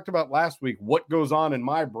we talked about last week, what goes on in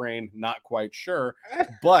my brain, not quite sure,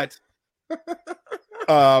 but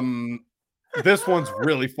this one's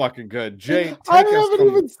really fucking good. Jay, I haven't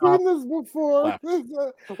even seen this before.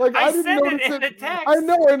 Like I didn't sent notice it in the text. I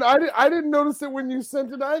know, and I didn't notice it when you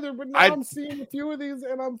sent it either. But now I'm seeing a few of these,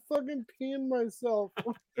 and I'm fucking peeing myself.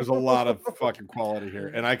 There's a lot of fucking quality here,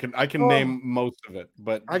 and I can name most of it,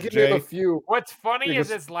 but I can name a few. What's funny is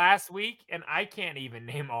it's last week, and I can't even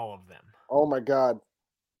name all of them. Oh my god.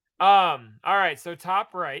 All right. So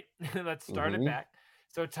top right. Let's start it back.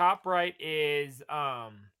 So top right is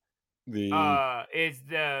the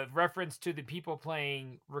reference to the people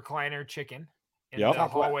playing recliner chicken in the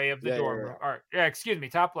hallway of the dorm room. Or, excuse me,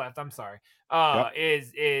 top left. I'm sorry.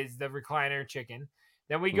 Is the recliner chicken.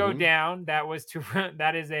 Then we go down. That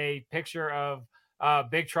is a picture of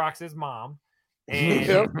Big Trox's mom. And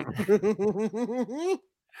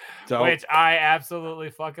which I absolutely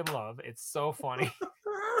fucking love. It's so funny.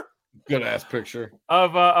 Good ass picture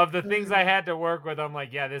of the things I had to work with. I'm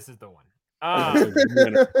like, yeah, this is the one.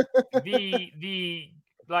 The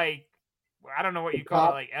like, I don't know what you call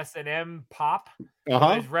it, like S&M pop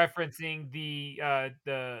is referencing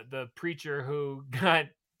the preacher who got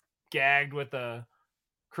gagged with a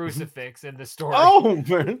crucifix in the story. Oh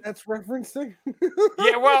man, that's referencing.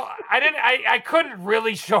 Yeah, well, I couldn't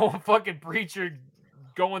really show a fucking preacher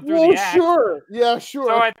going through the act. Sure. Yeah, sure.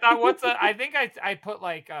 So I thought, I think I put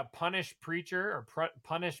like a punished preacher or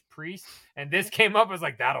punished priest, and this came up as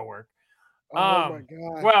like, that'll work. Oh my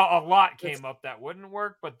god. Well, a lot came up that wouldn't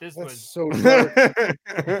work, but this was so dark.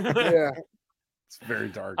 Yeah. It's very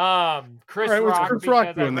dark. Chris right, Rock, Chris because Rock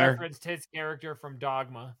I doing there? referenced his character from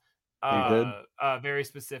Dogma. He did? Very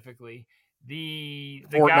specifically. The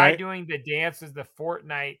Fortnite. guy doing the dance is the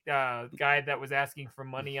Fortnite guy that was asking for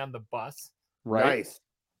money on the bus. Right. Nice.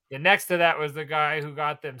 And next to that was the guy who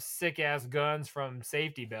got them sick ass guns from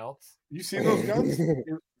Safety Belts. You see those guns?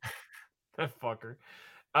 That fucker.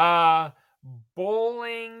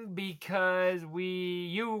 Bowling, because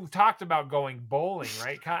you talked about going bowling,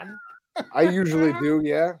 right, Cotton? I usually do,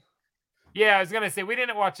 yeah. Yeah, I was gonna say we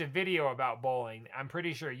didn't watch a video about bowling. I'm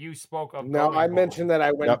pretty sure you spoke of. No, I mentioned that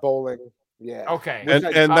I went Yep. bowling. Yeah. Okay. And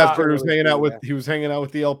that's where he was really hanging out cool, with. yeah. He was hanging out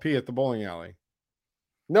with the LP at the bowling alley.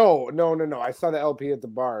 No. I saw the LP at the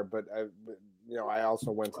bar, but I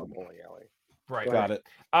also went to the bowling alley. Right. Got it.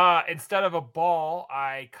 Instead of a ball,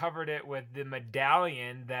 I covered it with the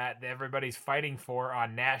medallion that everybody's fighting for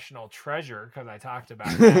on National Treasure, because I talked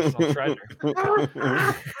about National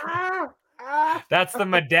Treasure. That's the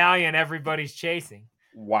medallion everybody's chasing.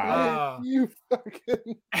 Wow. You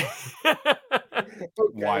fucking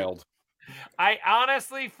Wild. I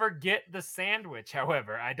honestly forget the sandwich,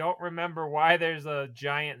 however. I don't remember why there's a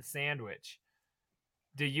giant sandwich.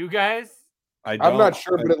 Do you guys? I'm not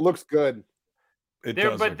sure, but it looks good. It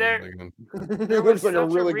There- does but look there- really good. It looks like a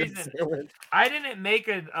such a really good reason. sandwich. I didn't make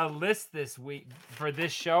a list this week for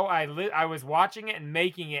this show. I was watching it and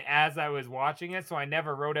making it as I was watching it, so I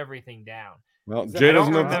never wrote everything down. Well, Is that- Jay I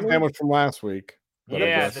don't doesn't know the remember. sandwich from last week. but I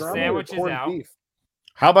Yeah, guess- the Strawberry sandwich is corned out. beef.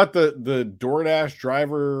 How about the DoorDash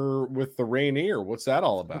driver with the Rainier? What's that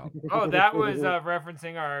all about? Oh, that was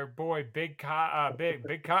referencing our boy Big Cotton, Big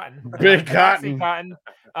Taxi Cotton. Cotton,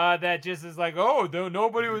 that just is like, oh,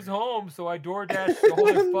 nobody was home, so I DoorDash stole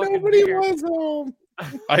his fucking Nobody beer. was home.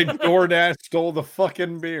 I DoorDash stole the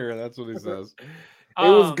fucking beer. That's what he says. It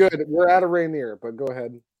was Um, good. We're out of Rainier, but go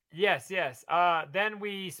ahead. Yes. Then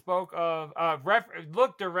we spoke of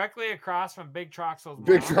look directly across from Big Troxel's mom.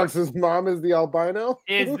 Big Trucks' mom is the albino.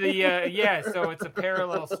 Is the so it's a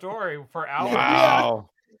parallel story for Albert. Wow.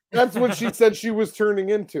 That's what she said she was turning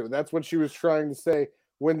into. That's what she was trying to say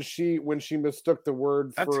when she mistook the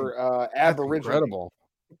word That's for That's Aboriginal. incredible.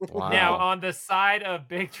 Wow. Now, on the side of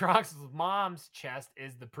Big Troxel's mom's chest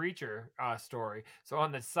is the preacher story. So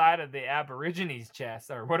on the side of the Aborigines'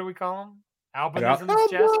 chest, or what do we call them?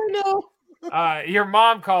 Albinism's chest. Albino. Your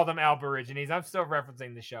mom called them Aborigines. I'm still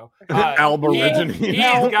referencing the show. Aborigines. He's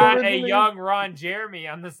got a Aborigines. young Ron Jeremy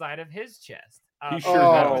on the side of his chest. He sure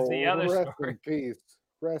that does. was the other rest story. in peace.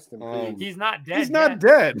 Rest in peace. He's not dead. He's not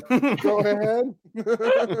yet. dead. Go ahead.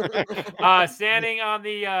 Standing on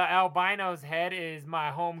the albino's head is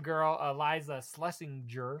my homegirl Eliza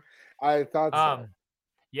Schlesinger. I thought so.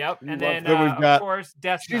 Yep, You and love then that. We've of got- course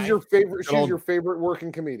Death She's Knight, your favorite. Good old- She's your favorite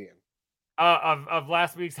working comedian. of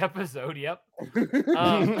last week's episode. Yep.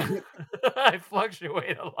 I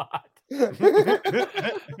fluctuate a lot.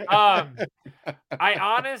 I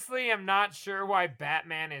honestly am not sure why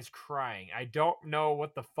Batman is crying. I don't know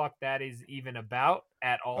what the fuck that is even about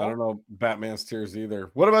at all. I don't know Batman's tears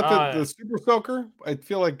either. What about the Super Soaker? I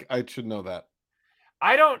feel like I should know that.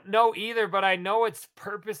 I don't know either, but I know it's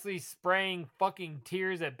purposely spraying fucking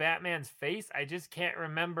tears at Batman's face. I just can't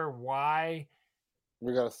remember why.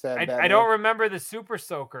 We got a sad. I don't remember the Super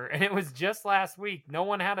Soaker, and it was just last week. No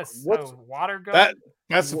one had a water gun.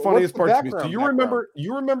 That's the What's funniest the part to me. background, Do you remember?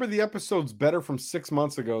 You remember the episodes better from 6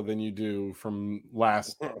 months ago than you do from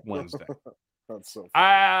last Wednesday. That's so.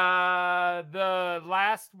 The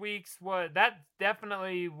last week's that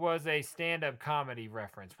definitely was a stand-up comedy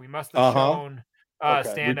reference. We must have shown Okay.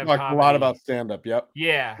 We stand-up talked comedy. a lot about stand-up. Yep.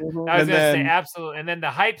 Yeah, I was And gonna say then- absolutely. And then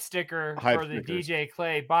the hype sticker Hype for the stickers. DJ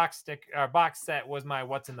Clay box set was my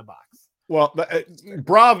 "What's in the Box," Well,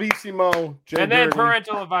 bravissimo, Jay and then Dirty.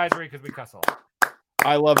 parental advisory because we cuss a lot.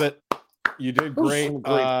 I love it. You did Those are great. some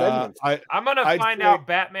great segments. I'm gonna I'd find say- out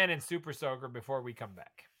Batman and Super Soaker before we come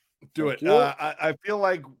back. Do it. Thank you. I feel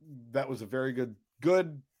like that was a very good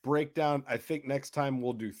breakdown. I think next time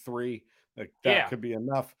we'll do 3. Like, that Yeah. could be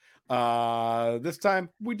enough. This time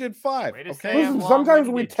we did 5. Way to Okay, say Listen, I'm sometimes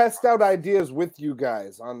we long-winded. test out ideas with you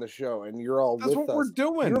guys on the show, and you're all that's with what us. we're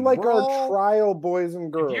doing. You're like We're our all- trial boys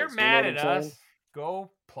and girls. If you're you know mad what at I'm us, saying?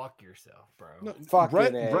 go pluck yourself, bro. No, Fucking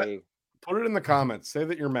Brett, A. put it in the comments. Say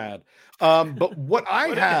that you're mad. But what I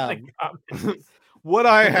Put it in have, the comments. what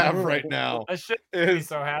I have right now I should be is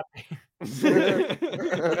so happy.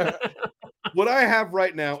 what I have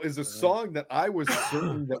right now is a song that I was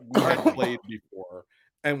certain that we had played before.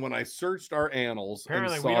 And when I searched our annals,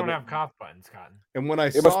 Apparently, and we saw don't that- have cough buttons, Cotton. And when I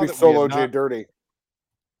It saw must be that we Solo had J not- Dirty.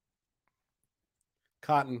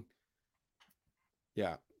 Cotton.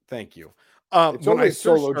 Yeah, thank you. It's When I always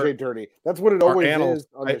searched Solo our- J Dirty. That's what it our always annals, is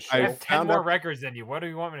on I- the I show. have 10 found more out- records than you. What do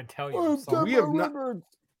you want me to tell you? Oh, I'm sorry. we have not-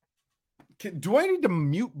 Do I need to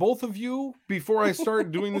mute both of you before I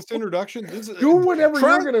start doing this introduction? This is, Do whatever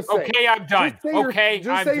try- you're gonna say. Okay, I'm done. Just say your- Okay, just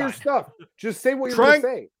I'm say your done. stuff. Just say what you're Trying-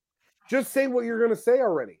 gonna say. Just say what you're gonna say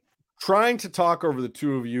already. Trying to talk over the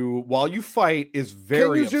two of you while you fight is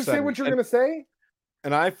very Can you just say upsetting. what you're And- gonna say?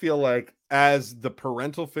 And I feel like, as the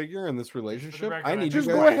parental figure in this relationship, record, I I need Just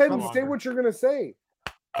you do go guys ahead to and come- say what you're gonna say.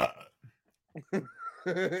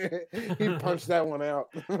 He punched that one out.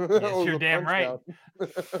 That was you're a damn punch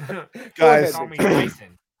right. down. Guys, Call me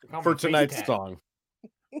Jason. Call for me tonight's Face Tag. song.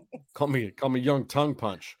 Call me Young Tongue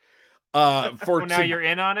Punch. For Oh, now you're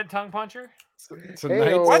in on it, tongue puncher. tonight's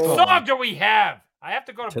Heyo. What song. song do we have? I have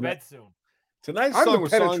to go to Tonight- bed soon. Tonight's I'm song the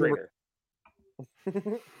was song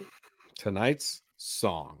penetrator. tonight's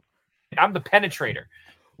song I'm the penetrator.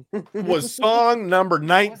 was song number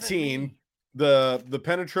 19. The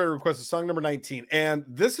penetrator requested song number 19, and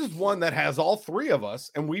this is one that has all 3 of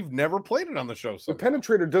us, and we've never played it on the show. The So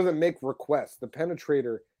penetrator doesn't make requests. The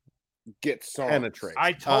penetrator gets songs. penetrate.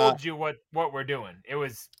 I told you what we're doing. It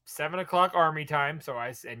was 7:00 Army time, so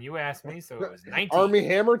and you asked me, so it was 19. Army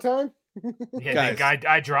Hammer time. Yeah, Guys.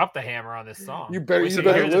 I dropped the hammer on this song. You better Wait till you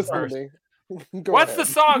better hear this listen first. to me. Go What's ahead.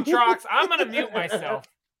 the song, Trox? I'm gonna mute myself.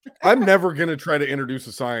 I'm never gonna try to introduce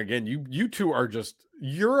a song again. You two are just,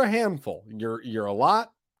 you're a handful. You're a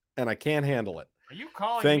lot, and I can't handle it. Are you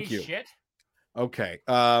calling Thank me you. shit? Okay.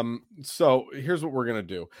 So here's what we're gonna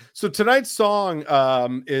do. So tonight's song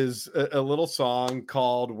is a little song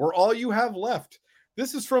called "We're All You Have Left."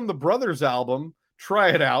 This is from the Brothers album. Try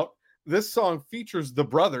it out. This song features the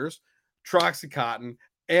brothers, Troxy Cotton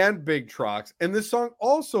and Big Trox, and this song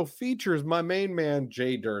also features my main man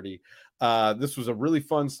Jay Dirty. This was a really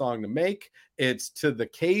fun song to make. It's to the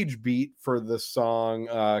Cage beat for the song.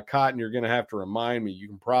 Cotton, you're gonna have to remind me. You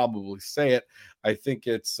can probably say it. I think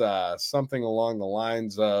it's something along the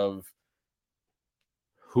lines of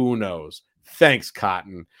who knows. Thanks,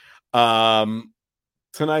 Cotton.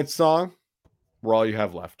 Tonight's song, "We're All You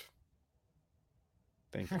Have Left."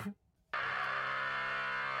 Thank you.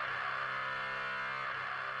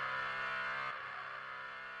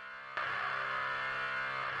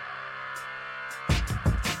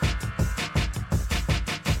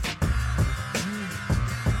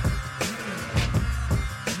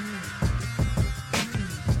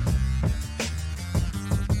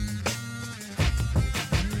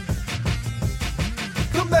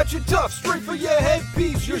 Come at you tough, straight for your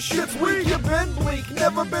headpiece. Your shit's weak, you've been bleak,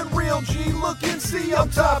 never been real. G, look and see, I'm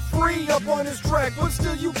top 3 up on his track, but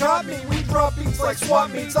still you got me. We drop beats like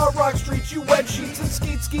swap meets. I rock streets, you wet sheets and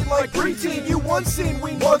skeet like preteen. You one scene,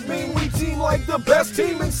 we mug mean, we team like the best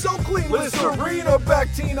team and so clean. Listerine or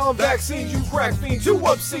Bactine on vaccines, you crack fiend, too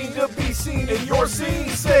obscene to be seen in your scene.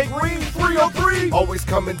 Stay green, 303. Always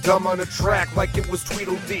coming dumb on a track like it was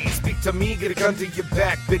Tweedledee. Speak to me, get a gun to your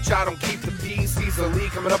back, bitch. I don't keep the peace easily.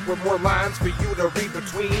 Coming up with more lines for you to read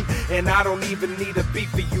between, and I don't even need a beat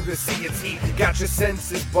for you to see its heat. Got your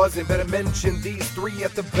senses buzzing, better mention these 3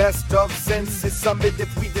 at the best of senses. Summit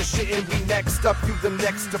if we the shit and we next up, you the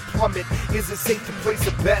next to plummet. Is it safe to place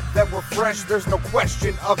a bet that we're fresh? There's no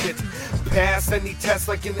question of it. Pass any test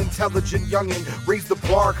like an intelligent youngin'. Raise the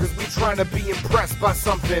bar cause we trying to be impressed by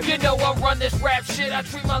something. You know I run this rap shit, I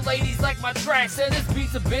treat my ladies like my tracks. And this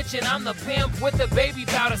beat's a bitch and I'm the pimp with the baby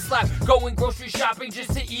powder slap. Going grocery shopping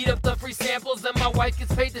just to eat up the free samples. Then my wife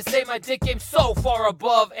gets paid to say my dick game so far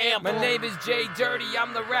above ample. My name is Jay Dirty,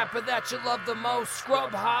 I'm the rapper that you love the most.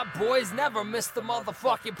 Scrub hot boys never miss the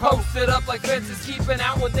motherfucking post. It up like fences keeping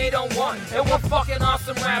out what they don't want. And we're fucking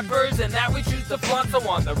awesome rappers and that we choose to flaunt. So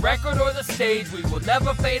on the record or the stage we will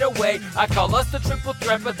never fade away. I call us the triple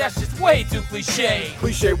threat but that's just way too cliche.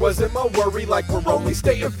 Cliche wasn't my worry, like like we're only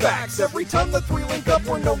stating facts. Every time the three link up,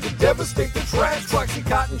 we're known to devastate the tracks. Troxy,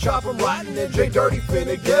 Cotton, Chop 'em, Rotten, and J Dirty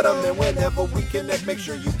finna get 'em. And whenever we connect, make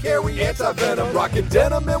sure you carry anti-venom. Rockin'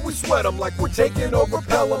 denim and we sweat 'em like we're taking over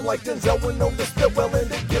Pelham. Like Denzel, we're known to spit well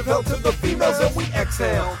and to give hell to the females. And we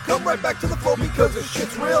exhale, come right back to the flow because this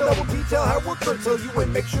shit's real. Now we'll detail how we'll curtail you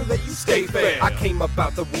and make sure that you stay fair. I came up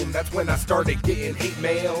out the womb, that's when I started getting hate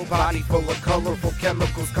mail. Body full of colorful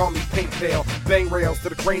chemicals, call me paint pale. Bang rails to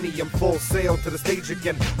the cranium, full sail to the stage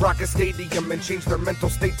again. Rock a stadium and change their mental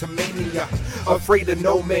state to mania. Afraid of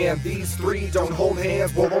no man, these three don't hold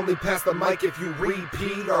hands. We'll only pass the mic if you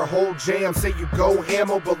repeat our whole jam. Say you go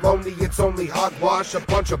ham or baloney, it's only hogwash. A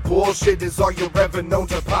bunch of bullshit is all you're ever known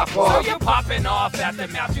to pop off. So you're popping off at the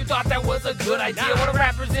mouth, you thought that was a good idea. What the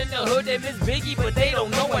rappers in the hood, they miss Biggie, but they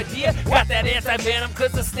don't know idea. Got that anti-venom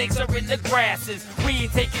cause the snakes are in the grasses. We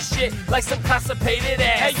ain't taking shit like some constipated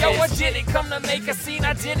ass. Hey yo, I didn't come to make a scene,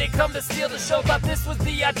 I didn't come to steal the show. Thought this was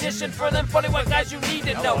the audition for them funny white guys you need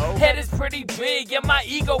to know. Head is pretty big and my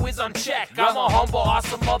ego is on check. I'm a humble,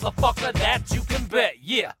 awesome motherfucker that you can bet,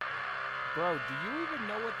 yeah. Bro, do you even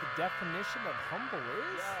know what the definition of humble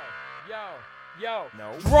is? Yo.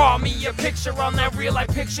 No. Draw me a picture on that real life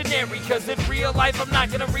Pictionary. Cause in real life I'm not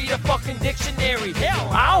gonna read a fucking dictionary. Hell,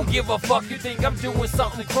 I don't give a fuck, you think I'm doing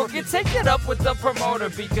something crooked? Take it up with the promoter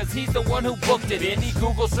because he's the one who booked it. Any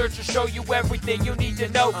Google search will show you everything you need to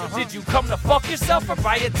know. Did you come to fuck yourself or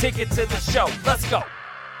buy a ticket to the show? Let's go.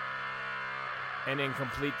 And in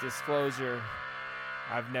complete disclosure,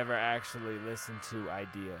 I've never actually listened to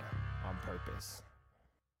Idea on purpose.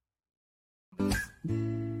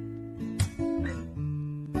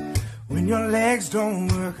 When your legs don't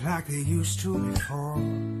work like they used to before.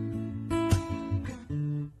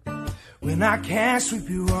 When I can't sweep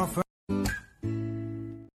you off.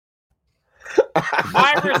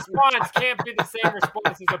 My response can't be the same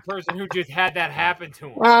response as a person who just had that happen to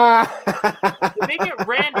him. Did they get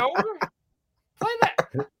ran over? Play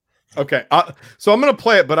that. Okay, so I'm gonna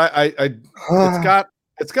play it, but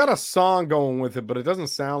it's got a song going with it, but it doesn't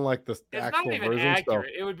sound like the actual not even version.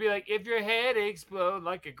 Accurate. So. It would be like if your head explode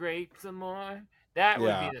like a grape some more. That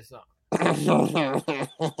would be the song.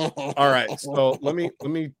 All right, so let me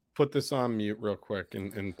put this on mute real quick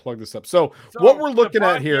and plug this up. So what we're looking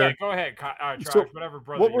at here. Yeah, go ahead, Trash, whatever,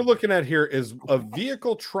 brother. What we're looking at here is a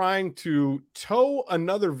vehicle trying to tow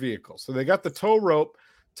another vehicle. So they got the tow rope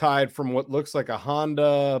tied from what looks like a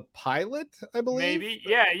Honda Pilot, I believe. Maybe.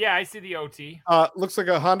 Yeah, I see the OT. Looks like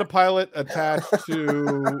a Honda Pilot attached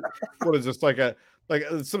to what is this, like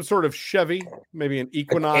some sort of Chevy, maybe an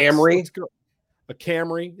Equinox. A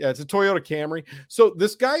Camry. Yeah, it's a Toyota Camry. So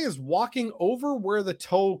this guy is walking over where the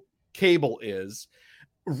tow cable is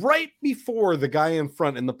right before the guy in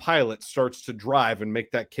front and the pilot starts to drive and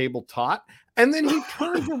make that cable taut. And then he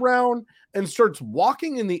turns around and starts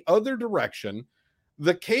walking in the other direction.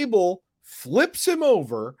 The cable flips him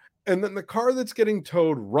over, and then the car that's getting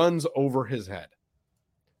towed runs over his head.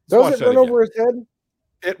 Does it run over his head?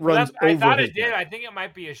 It runs over his head. I thought it did. I think it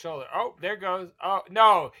might be his shoulder. Oh, there goes. Oh,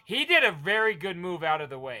 no. He did a very good move out of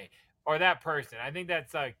the way. Or that person. I think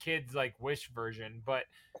that's a kid's like Wish version. But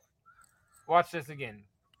watch this again.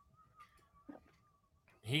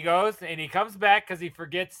 He goes and he comes back because he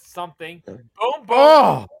forgets something. Boom, boom.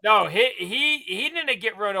 Oh! No, he didn't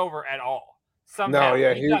get run over at all. Somehow. No,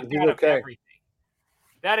 yeah, he's okay.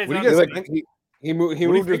 That is he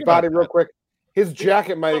moved his body real quick. His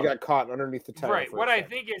jacket might have got caught underneath the tire. Right. What I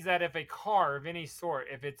think is that if a car of any sort,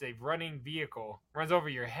 if it's a running vehicle, runs over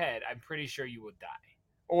your head, I'm pretty sure you will die.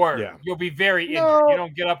 Or you'll be very injured. You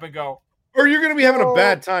don't get up and go. Or you're going to be having a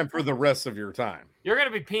bad time for the rest of your time. You're going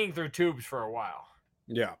to be peeing through tubes for a while.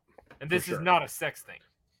 Yeah. And this is not a sex thing.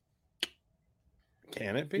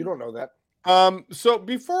 Can it be? You don't know that. So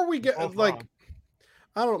before we get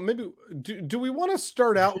I don't know, maybe do we want to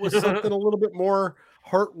start out with something a little bit more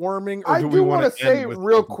heartwarming, or do we want to say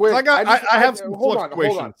real quick? I have some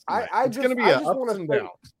fluctuations. It's going to be ups and downs.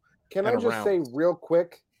 Can I just say real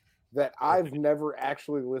quick that I've never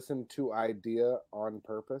actually listened to Idea on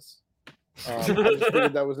purpose? I just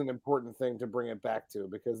figured that was an important thing to bring it back to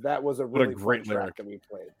because that was a really great track that we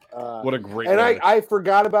played. What a great and I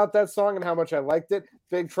forgot about that song and how much I liked it.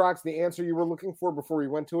 Big Trox, the answer you were looking for before we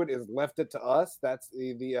went to it is Left It to Us. That's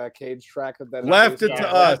the Cage track that Left It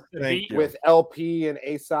to Us. Thank you. With LP and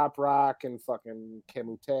Aesop Rock and fucking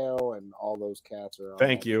Kemuteo and all those cats are on.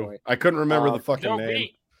 Thank you. Point. I couldn't remember the fucking name.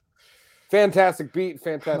 Fantastic beat,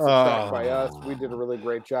 fantastic track by us. We did a really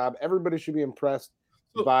great job. Everybody should be impressed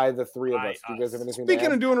by the three of us. Do you guys have anything?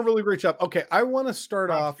 Speaking of doing a really great job, okay, I want to start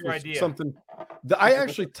off with something that I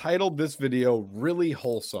actually titled this video "Really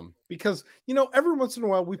Wholesome" because every once in a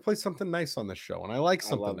while we play something nice on this show, and I like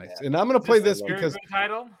something nice, and I'm going to play this because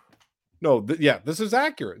title. No, this is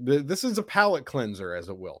accurate. This is a palate cleanser, as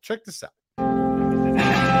it will. Check this out.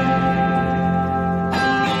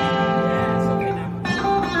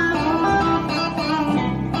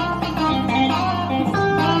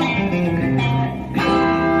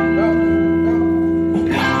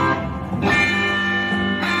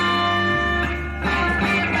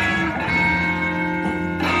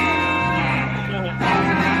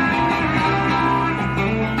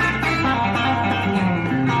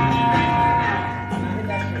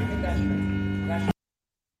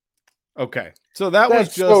 Okay, so that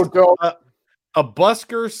was just a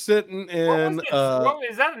busker sitting in. Is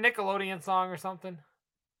that a Nickelodeon song or something?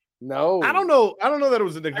 No, I don't know. I don't know that it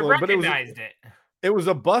was a Nickelodeon, but it was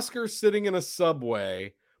a busker sitting in a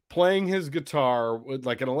subway playing his guitar with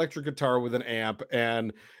like an electric guitar with an amp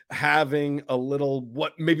and having a little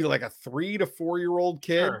maybe like a 3 to 4 year old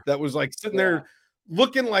kid that was like sitting there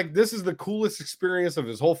looking like this is the coolest experience of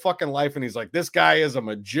his whole fucking life, and he's like, this guy is a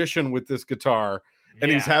magician with this guitar. And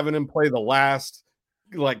he's having him play the last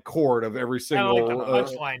like chord of every single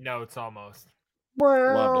punchline notes almost.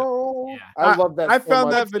 Loved it. I love that. I found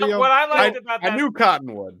that video. So what I liked about that, I knew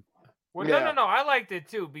Cottonwood. Well, no, I liked it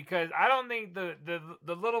too because I don't think the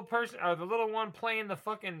little person or the little one playing the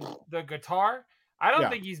guitar. I don't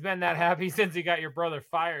think he's been that happy since he got your brother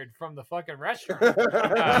fired from the fucking restaurant. There's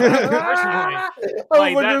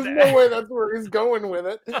no way that's where he's going with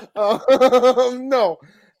it. No.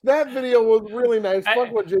 That video was really nice.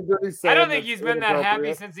 Fuck what Jay Dirty said. I don't think he's been that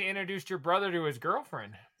happy since he introduced your brother to his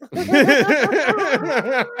girlfriend. What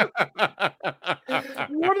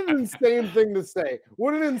an insane thing to say.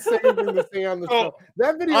 What an insane thing to say on the show.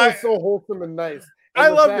 That video is so wholesome and nice. And I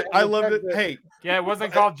loved it. I loved it. Hey. Yeah, it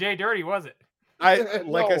wasn't called Jay Dirty, was it? I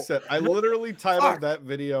said, I literally titled that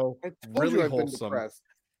video "Really Wholesome."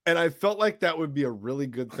 And I felt like that would be a really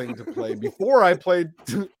good thing to play before I played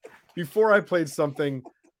something.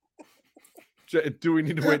 Do we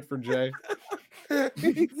need to wait for Jay? I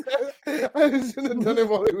should have done it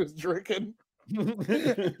while he was drinking. You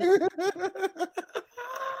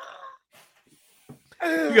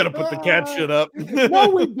got to put the cat shit up. No,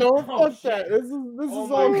 we don't. Fuck that. This is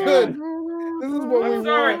all good. This is what I'm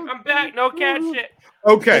sorry. I'm back. No cat shit.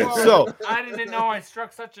 Okay, so I didn't know I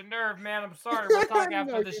struck such a nerve, man. I'm sorry. We'll talk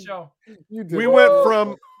after the show. We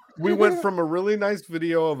went from a really nice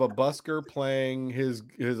video of a busker playing his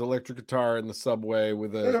electric guitar in the subway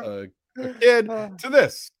with a kid to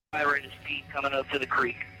this. High rate of speed coming up to the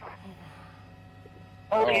creek.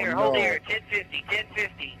 Hold here, 1050,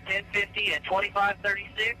 1050, 1050, and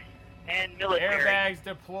 2536, and military. Airbags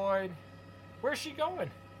deployed. Where's she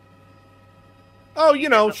going? Oh,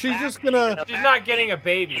 she's just gonna. She's not getting a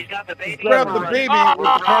baby. She's got the baby. Grab the baby with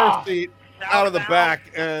the car seat out of the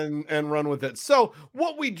back and run with it. So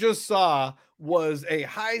what we just saw was a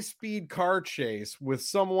high-speed car chase with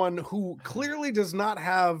someone who clearly does not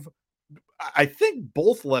have. I think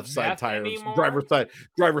both left side tires, driver's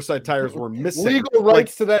side tires were missing. Legal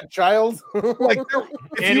rights to that child.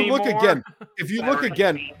 If you look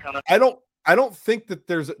again, I don't think that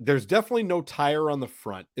there's definitely no tire on the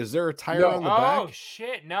front. Is there a tire on the back? Oh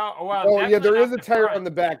shit, no. Well, yeah, there is a tire on the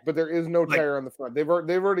back, but there is no tire on the front. They've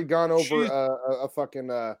already gone over a fucking.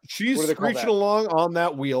 She's screeching along on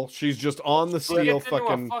that wheel. She's just on the steel. A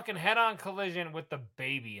fucking head-on collision with the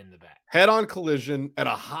baby in the back. Head-on collision at a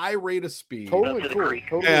high rate of speed. Totally cool.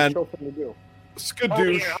 Totally and chill thing to do.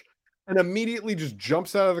 Skadoosh, and immediately just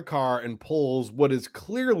jumps out of the car and pulls what is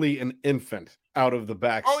clearly an infant out of the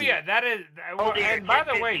back seat. Oh yeah, that is. And by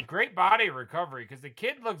the way, great body recovery because the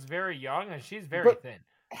kid looks very young and she's very thin.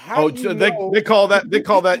 They call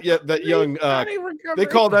that young. They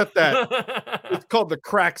call that it's called the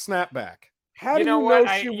crack snapback. How do you know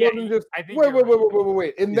she wasn't just?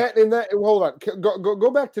 Wait. In that, hold on.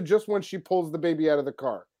 Go back to just when she pulls the baby out of the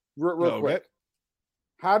car, real quick.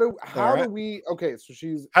 How do we? Okay, so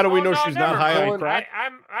she's. How do we know she's not high on crack?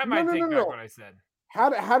 I might take back what I said.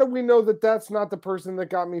 How do we know that that's not the person that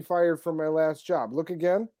got me fired from my last job? Look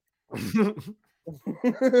again.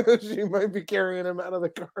 She might be carrying him out of the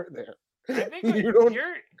car there. I think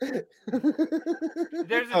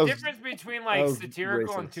there's a difference between like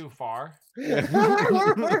satirical and too far.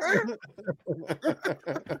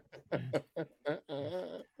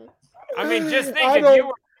 I mean, just think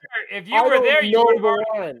if you were there, you would have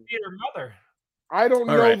already seen her mother. I don't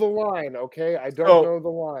know the line. Okay, I don't know the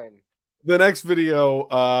line. The next video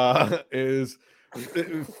is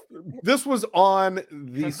This was on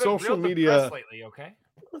the social media lately, okay?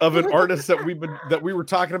 of an artist that we were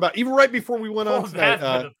talking about even right before we went on tonight.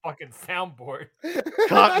 That's the fucking soundboard.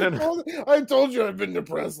 I told you I've been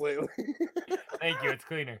depressed lately. Thank you. It's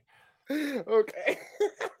cleaner. Okay.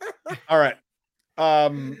 All right.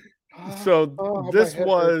 So this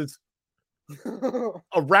was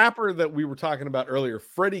a rapper that we were talking about earlier,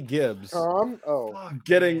 Freddie Gibbs.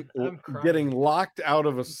 Getting locked out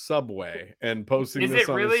of a subway and posting this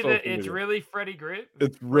on his social media. It's really Freddie Gibbs?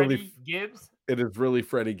 It's really Freddie Gibbs? It is really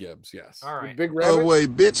Freddie Gibbs, yes. All right. Big rabbit? Oh,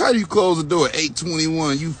 wait, bitch, how you close the door at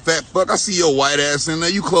 8:21? You fat fuck. I see your white ass in there.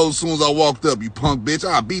 You closed as soon as I walked up, you punk bitch.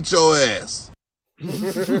 I'll beat your ass.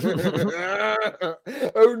 The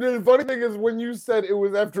funny thing is, when you said it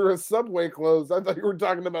was after a Subway closed, I thought you were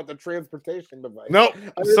talking about the transportation device. Nope,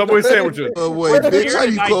 Subway sandwiches. Oh, wait, bitch, how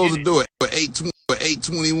you close the door at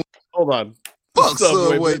 8:21? Hold on. Fuck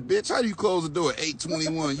Subway, bitch. How do you close the door at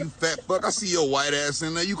 8:21? You fat fuck. I see your white ass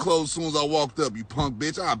in there. You closed as soon as I walked up, you punk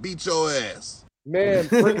bitch. I'll beat your ass. Man,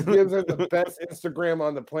 Freddie Gibbs has the best Instagram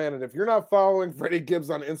on the planet. If you're not following Freddie Gibbs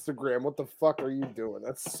on Instagram, what the fuck are you doing?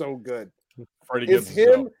 That's so good. Freddie It's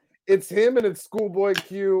Gibbs it's him and it's Schoolboy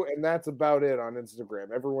Q, and that's about it on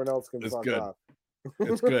Instagram. Everyone else can fuck off.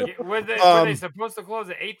 It's good. Were they supposed to close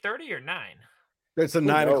at 8:30 or 9? It's a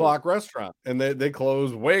 9 o'clock restaurant, and they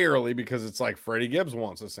close way early because it's like Freddie Gibbs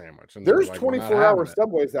wants a sandwich. And there's like, 24-hour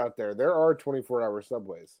subways out there. There are 24-hour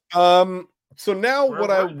subways. So now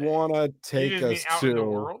what I want to take us to. In the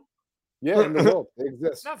world? Yeah, in the world. They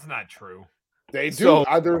exist. That's not true. They do.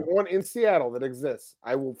 There's one in Seattle that exists.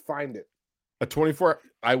 I will find it. A 24.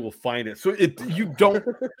 I will find it. So you don't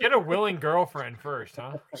get a willing girlfriend first,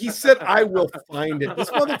 huh? He said, "I will find it."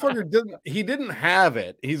 This motherfucker didn't have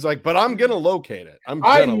it. He's like, "But I'm gonna locate it."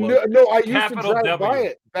 I used to drive by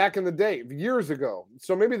it back in the day, years ago.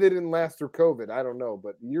 So maybe they didn't last through COVID. I don't know,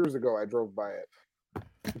 but years ago I drove by it.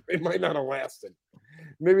 It might not have lasted.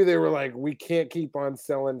 Maybe they were like, "We can't keep on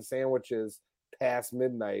selling sandwiches past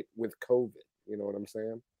midnight with COVID." You know what I'm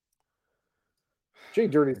saying? Jay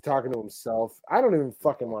Dirty's talking to himself. I don't even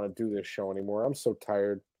fucking want to do this show anymore. I'm so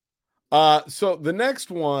tired. So the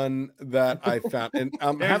next one that I found, and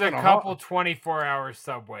I'm there's having a couple 24-hour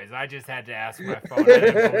subways. I just had to ask my phone. I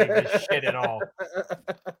didn't believe this shit at all.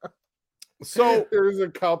 So there's a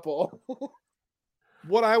couple.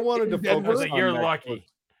 What I wanted to focus on, you're lucky.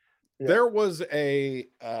 There was a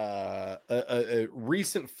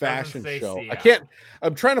recent fashion show.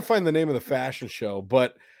 I'm trying to find the name of the fashion show,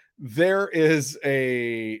 but there is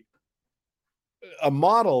a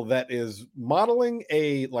model that is modeling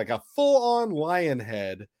a full-on lion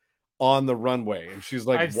head on the runway, and she's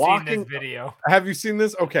like I've walking. Seen this video. Have you seen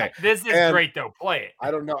this? Okay, this is great though. Play it.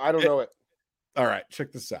 I don't know it. All right,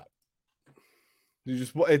 check this out.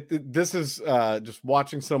 This is just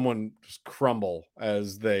watching someone just crumble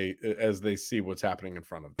as they see what's happening in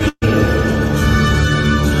front of them.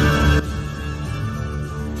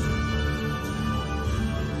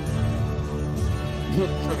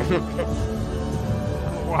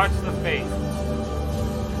 Watch the face.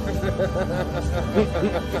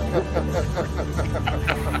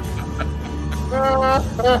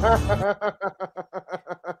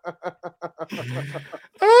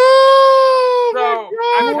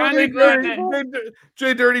 I'm kind of glad that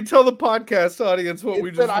Jay Dirty, tell the podcast audience what we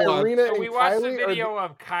just watched. So we watched the video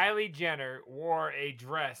of Kylie Jenner wore a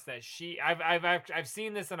dress that I've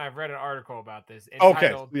seen this and I've read an article about this.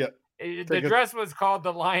 Entitled, yeah. The dress was called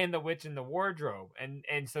The Lion, the Witch, and the Wardrobe.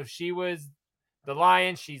 And so she was the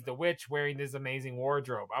lion, she's the witch wearing this amazing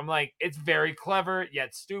wardrobe. I'm like, it's very clever,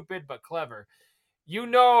 yet stupid, but clever.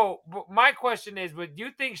 My question is, would you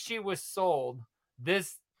think she was sold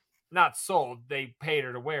this, not sold, they paid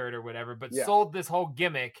her to wear it or whatever, but sold this whole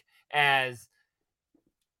gimmick as,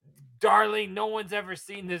 darling, no one's ever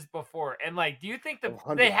seen this before. And do you think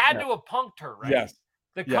they had to have punked her, right? Yes.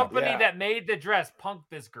 The company that made the dress punked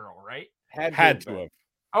this girl, right? Had to have.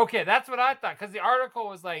 Okay, that's what I thought. Because the article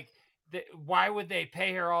was like, why would they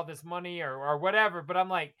pay her all this money or whatever? But I'm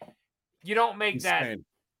like, you don't make that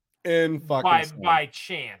by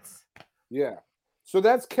chance. Yeah. So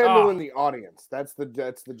that's Kendall in the audience. That's the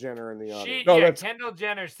Jenner in the audience. Kendall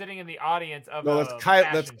Jenner sitting in the audience of. No, that's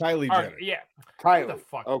Kylie Jenner. Yeah, Kylie. What the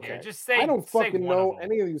fuck? Okay, just say. I don't fucking know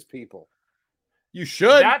any of these people. You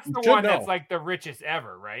should. That's the one that's like the richest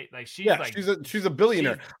ever, right? Like she's she's a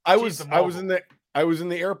billionaire. I was in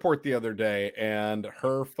the airport the other day, and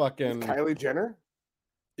her fucking Kylie Jenner.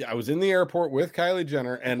 Yeah, I was in the airport with Kylie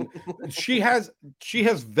Jenner, and she has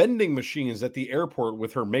vending machines at the airport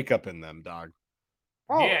with her makeup in them, dog.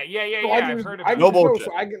 Oh. Yeah. I've heard of it. No bullshit.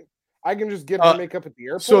 So I can just get her makeup at the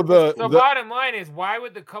airport. So bottom line is, why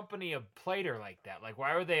would the company have played her like that? Like,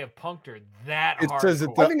 why would they have punked her that hard?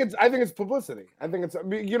 I think it's publicity. I think it's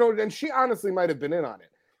and she honestly might have been in on it.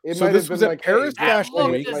 It so might this have was been at like Paris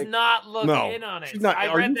Fashion Week. Does not look in on it. She's not.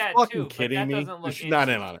 I read that fucking too, kidding me? Look She's not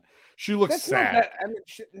in on it. She looks sad.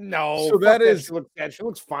 No. So that is. She looks sad. She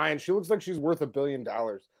looks fine. She looks like she's worth $1 billion. What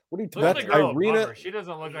are you talking about? That's Irina. She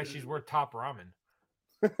doesn't look like she's worth top ramen.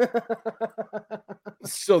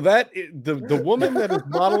 So the woman that is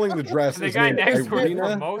modeling the dress is named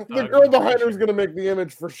Irina. The girl behind her is going to make the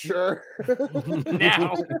image for sure.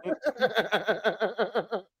 Now.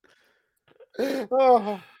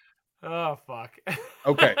 Oh fuck.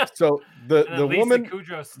 Okay, so the woman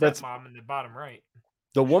that's mom in the bottom right.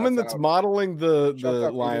 The woman that's modeling the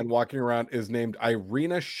lion walking around is named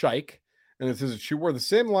Irina Shayk, and it says that she wore the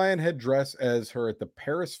same lion head dress as her at the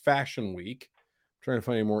Paris Fashion Week. I'm trying to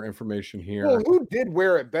find any more information here. Well, who did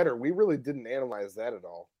wear it better? We really didn't analyze that at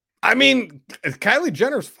all. I mean, Kylie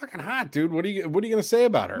Jenner's fucking hot, dude. What are you gonna say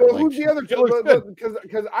about her? Well, who's the other chick?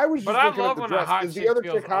 Because I was just looking at the dress. Is the other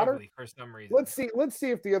chick hotter? For some reason. Let's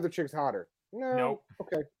see if the other chick's hotter. No. Nope.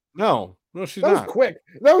 Okay. No, she's not.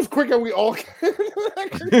 That was quick, and we all.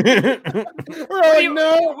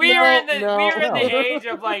 We are in the age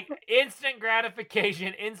of like instant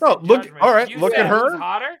gratification, instant judgment. All right, look at her.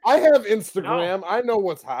 Hotter? I have Instagram. No. I know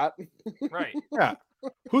what's hot. Right. Yeah.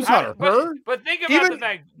 Who's hotter? Her? But think about the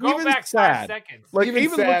fact. Go back 5 seconds. Like even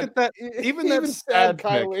look at that. Even that sad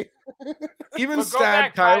Kylie. Even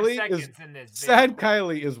sad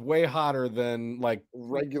Kylie is way hotter than like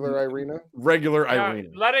regular Irina. Irina.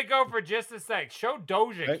 Let it go for just a sec. Show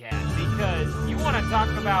Doja Cat because you want to talk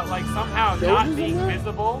about like somehow not being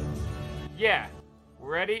visible. Yeah.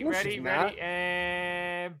 Ready,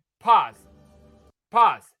 and pause.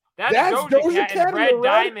 That's Doja Cat and red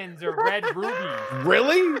diamonds or red rubies.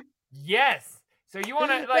 Really? Yes. So you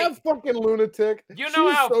want to like that fucking lunatic? You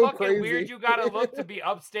know how so fucking weird you gotta look to be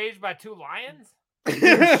upstaged by 2 lions? She's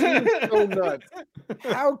so nuts.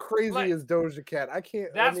 How crazy is Doja Cat? I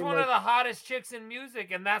can't. That's one of the hottest chicks in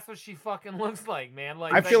music, and that's what she fucking looks like, man.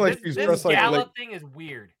 Like I feel like she's this gala thing is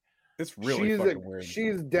weird. It's really fucking weird.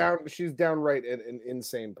 She's downright an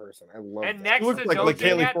insane person. I love and that. next to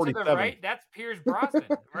Doja Cat to the right, that's Pierce Brosnan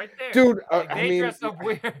right there. Dude, they dress up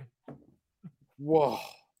weird. Whoa.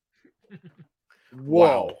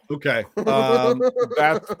 Wow. Okay.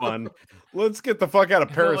 That's fun. Let's get the fuck out of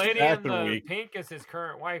Paris Fashion Week. Pink is his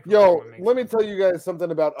current wife. Yo, let me tell you guys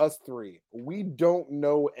something about us three. We don't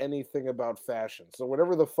know anything about fashion. So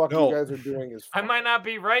whatever the fuck you guys are doing is fun. I might not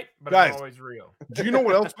be right, but guys, I'm always real. Do you know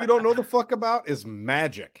what else we don't know the fuck about? Is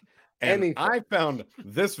magic. And I found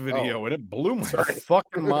this video and it blew my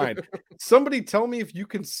fucking mind. Somebody tell me if you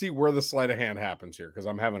can see where the sleight of hand happens here, because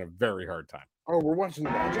I'm having a very hard time. Oh, we're watching the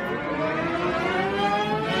magic.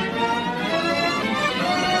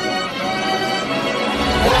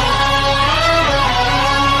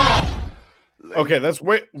 Okay, that's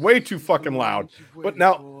way too fucking loud. But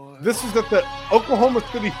now this is at the Oklahoma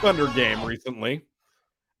City Thunder game recently,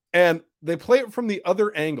 and they play it from the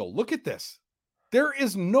other angle. Look at this. There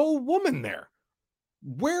is no woman there.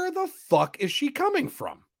 Where the fuck is she coming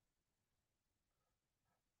from?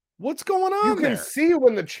 What's going on there? You can see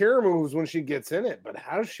when the chair moves when she gets in it, but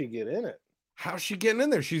how does she get in it? How's she getting in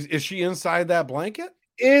there? Is she inside that blanket?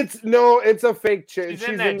 It's a fake chair. She's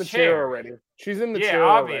in the chair already. She's in the chair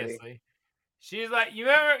obviously. Already. She's like, you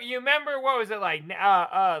remember what was it like?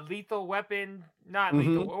 Lethal Weapon, not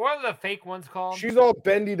lethal. What are the fake ones called? She's all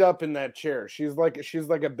bendied up in that chair. She's like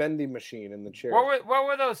a bendy machine in the chair. What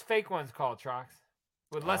were those fake ones called, Trox?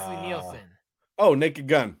 With Leslie Nielsen. Oh, Naked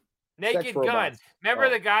Gun. Naked Gun.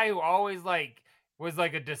 Remember the guy who always like was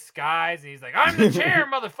like a disguise, and he's like, "I'm the chair,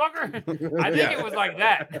 motherfucker." I think it was like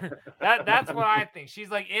that. That's what I think.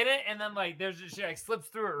 She's like in it, and then like she like slips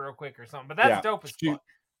through it real quick or something. But that's dope as fuck.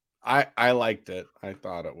 I liked it. I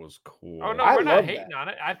thought it was cool. Oh no, we're not hating on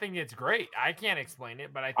it. I think it's great. I can't explain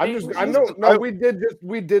it, but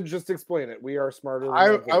we did just explain it. We are smarter.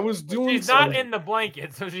 I was doing. She's not in the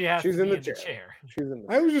blanket, so she has to be in the chair. She's in.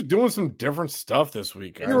 I was just doing some different stuff this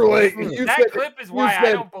week. You were like, that clip is why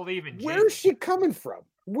I don't believe in. Where is she coming from?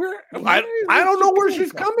 I don't know where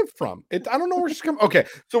she's coming from. I don't know where she's coming. Okay,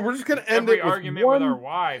 so we're just gonna end it with argument with our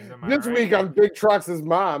wives. This week on Big Trucks'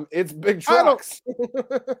 mom, it's Big Trucks.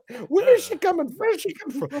 Where is she coming from? Where is she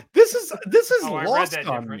coming from? This is lost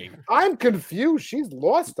on me. I'm confused. She's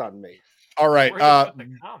lost on me. All right.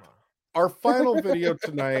 Our final video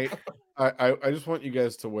tonight. I just want you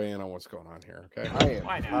guys to weigh in on what's going on here. Okay. I am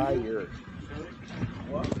tired.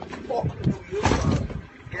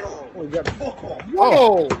 Oh,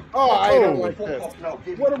 whoa! Oh, I don't like this.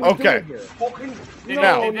 What are we doing here?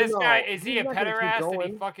 This guy, is he a pederast?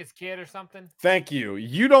 Did he fuck his kid or something? Thank you.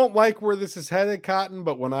 You don't like where this is headed, Cotton,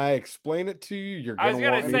 but when I explain it to you, you're going to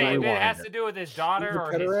want me to rewind. It has to do with his daughter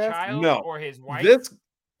or his child or his wife?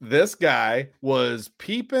 This guy was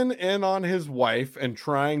peeping in on his wife and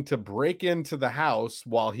trying to break into the house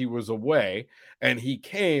while he was away. And he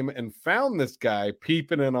came and found this guy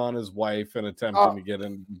peeping in on his wife and attempting to get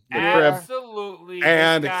in the crib. Absolutely.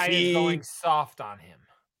 And this guy is going soft on him.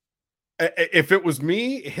 If it was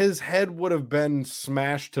me, his head would have been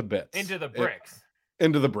smashed to bits. Into the bricks.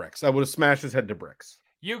 Into the bricks. I would have smashed his head to bricks.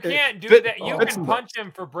 You can't do that. You can punch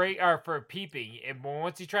him for peeping. And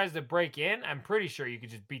once he tries to break in, I'm pretty sure you could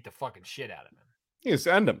just beat the fucking shit out of him. You just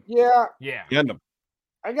end him. Yeah. Yeah. You end him.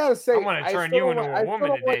 I gotta say, I'm gonna turn you into a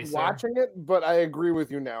woman today, sir. Watching it, but I agree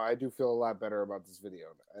with you now. I do feel a lot better about this video.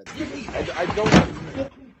 I don't.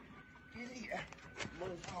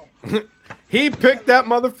 He picked that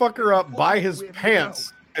motherfucker up by his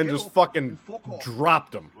pants and just fucking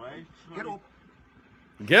dropped him.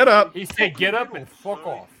 Get up. He said, "Get up and fuck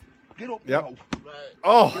off." Yep.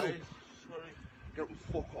 Oh.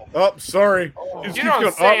 Oh, sorry. You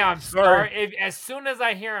don't say I'm sorry. As soon as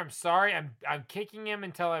I hear I'm sorry, I'm kicking him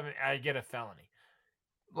until I get a felony.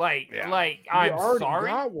 I'm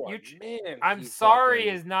sorry. I'm sorry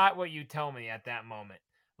is not what you tell me at that moment.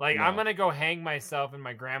 I'm gonna go hang myself in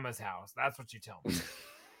my grandma's house. That's what you tell me.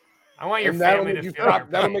 I want your family to feel your pain.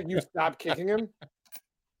 That'll make you stop kicking him.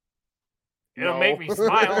 It'll make me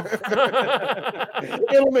smile.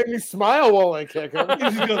 It'll make me smile while I kick him.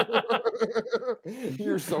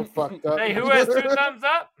 You're so fucked up. Hey, who has 2 thumbs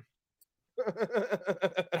up?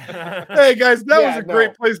 Hey guys, that was a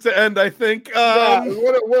great place to end, I think.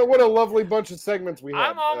 What a lovely bunch of segments we had.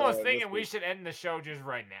 I'm almost thinking we should end the show just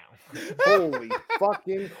right now. Holy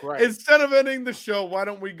fucking Christ. Instead of ending the show, why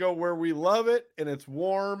don't we go where we love it and it's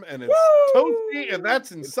warm and it's toasty and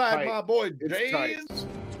that's inside my boy James. What's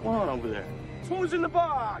going on over there? Who's in the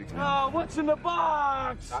box? Oh, what's in the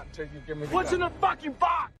box? Not till you give me the what's gun. in the fucking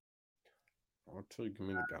box? Not till you give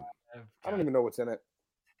me the gun. I don't even know what's in it.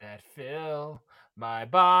 That fill my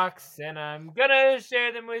box, and I'm gonna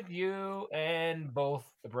share them with you and both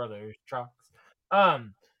the brothers' trucks. Nice.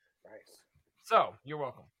 So you're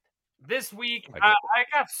welcome. This week, I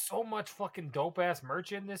got so much fucking dope ass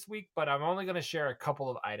merch in this week, but I'm only gonna share a couple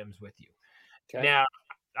of items with you. Okay. Now,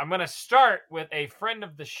 I'm going to start with a friend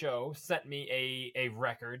of the show sent me a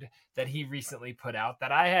record that he recently put out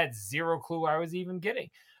that I had zero clue I was even getting.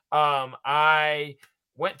 I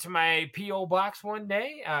went to my P.O. box one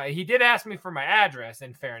day. He did ask me for my address,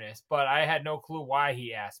 in fairness, but I had no clue why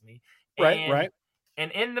he asked me. Right.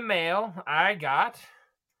 And in the mail, I got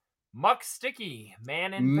Muck Sticky,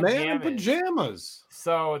 Man in Pajamas.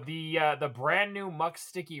 So the brand new Muck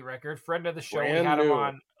Sticky record, friend of the show, we had him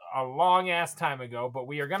on a long ass time ago, but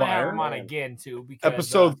we are gonna have him on again too because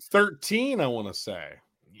episode 13, I want to say.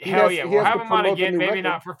 Hell yeah, we'll have him on again. Maybe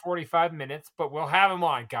not for 45 minutes, but we'll have him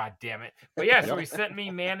on. God damn it! But yeah, so he sent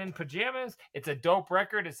me Man in Pajamas. It's a dope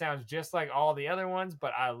record. It sounds just like all the other ones,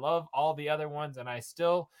 but I love all the other ones, and I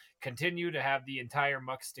still continue to have the entire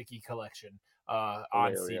Muck Sticky collection on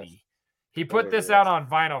CD. He put this out on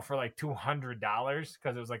vinyl for like $200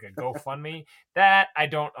 because it was like a GoFundMe. That I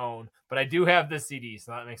don't own, but I do have the CD,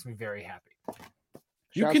 so that makes me very happy.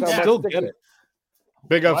 You can still get it.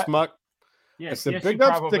 Big ups, Muck. Yes, I said big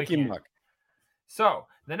ups, Sticky Muck. So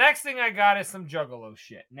the next thing I got is some Juggalo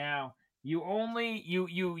shit. Now you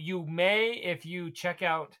may, if you check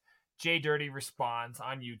out J Dirty Responds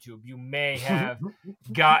on YouTube, you may have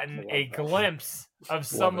gotten a glimpse of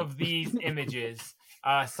some of these images.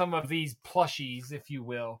 Some of these plushies, if you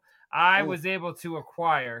will. I was able to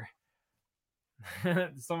acquire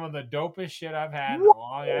some of the dopest shit I've had in a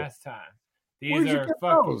long ass time. These are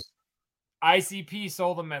fucking ICP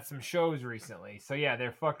sold them at some shows recently. So yeah,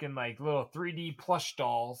 they're fucking like little 3D plush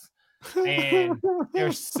dolls. And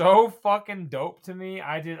they're so fucking dope to me.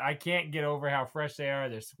 I can't get over how fresh they are.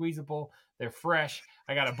 They're squeezable. They're fresh.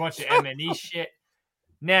 I got a bunch of M&E shit.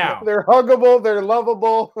 Now they're huggable, they're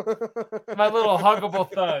lovable. My little huggable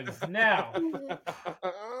thugs. Now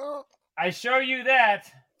I show you that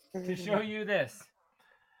to show you this.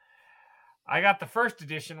 I got the first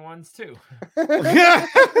edition ones too.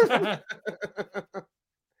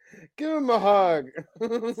 Give him a hug.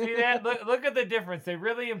 See that? Look at the difference. They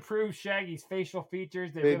really improved Shaggy's facial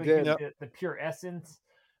features. They really did. give the pure essence.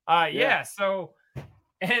 Yeah. So,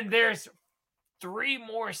 and there's 3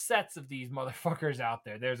 more sets of these motherfuckers out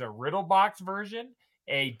there. There's a Riddle Box version,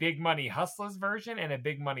 a Big Money Hustlers version, and a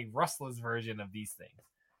Big Money Rustlers version of these things.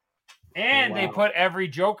 And they put every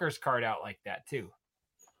Joker's card out like that too.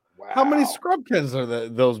 Wow. How many scrub kins are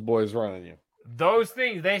those boys running you? Those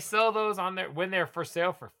things, they sell those on there when they're for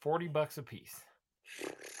sale for $40 a piece.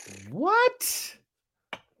 What?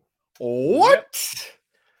 What? Yep.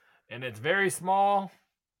 And it's very small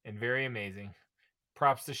and very amazing.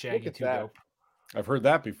 Props to Shaggy Too Dope. I've heard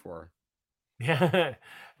that before. Yeah.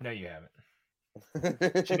 No, you haven't.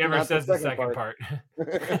 She never says the second part.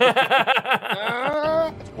 What's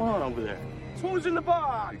going on over there? Who's in the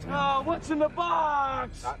box? Oh, what's in the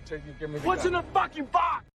box? What's in the fucking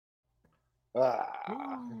box?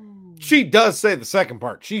 She does say the second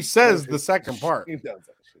part. She says the second part. She does.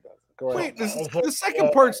 Go ahead. Wait, the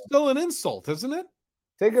second part's still an insult, isn't it?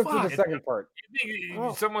 Take us to the second part. You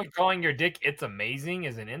think someone calling your dick "it's amazing"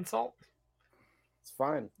 is an insult? It's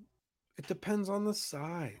fine. It depends on the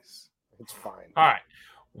size. It's fine. All right.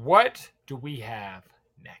 What do we have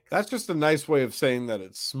next? That's just a nice way of saying that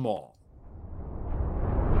it's small.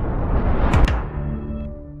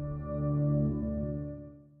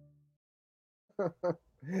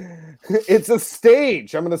 It's a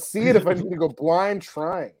stage. I'm going to see it if I need to go blind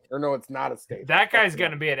trying. Or no, it's not a stage. That guy's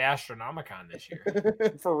going to be at Astronomicon this year.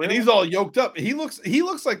 For real? And he's all yoked up. He looks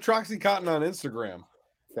like Troxy Cotton on Instagram.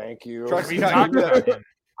 Thank you. Troxy Cotton.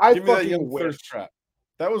 I Give me that fucking young wish. thirst trap.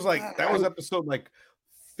 That was episode like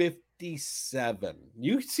 57.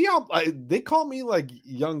 You see how they call me like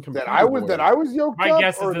young computer That I was yoked up. My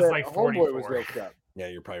guess is or it's that like Homeboy was 44. yoked up. Yeah,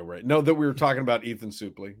 you're probably right. No, that we were talking about Ethan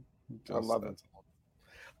Suplee. I love it.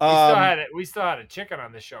 We still had a chicken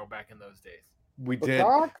on the show back in those days. We did,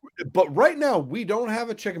 but right now we don't have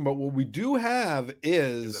a chicken. But what we do have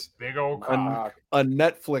is a big old cock. a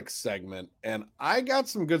Netflix segment, and I got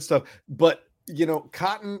some good stuff. But you know,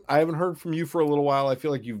 Cotton, I haven't heard from you for a little while. I feel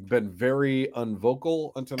like you've been very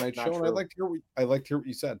unvocal on tonight's show, and I'd like to hear what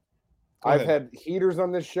you said. I've had heaters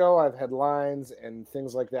on this show. I've had lines and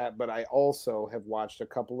things like that, but I also have watched a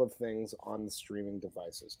couple of things on the streaming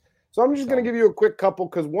devices. So I'm just going to give you a quick couple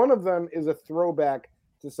because one of them is a throwback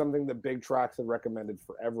to something that Big Trox had recommended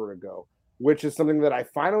forever ago, which is something that I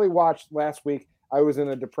finally watched last week. I was in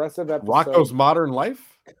a depressive episode. Rocco's Modern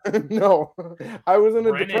Life? No, I was in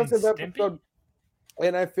a Ren and depressive Stimpy? episode,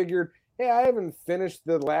 and I figured, hey, I haven't finished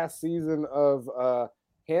the last season of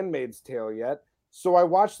Handmaid's Tale yet. So I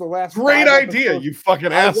watched the last. Great idea, you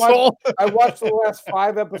fucking asshole! I watched the last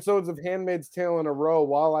 5 episodes of Handmaid's Tale in a row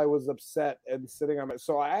while I was upset and sitting on it.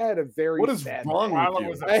 So I had a very What is sad wrong day.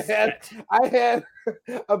 with you? I had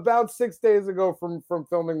about 6 days ago from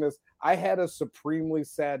filming this. I had a supremely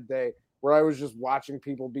sad day where I was just watching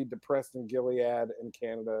people be depressed in Gilead and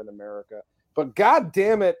Canada and America. But God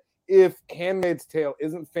damn it, if Handmaid's Tale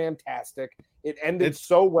isn't fantastic, it ended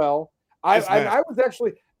so well. I was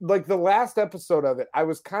actually. Like the last episode of it, I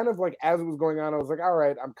was kind of like, as it was going on, I was like, all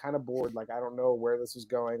right, I'm kind of bored. Like, I don't know where this is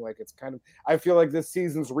going. Like, it's kind of, I feel like this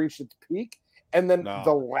season's reached its peak. And then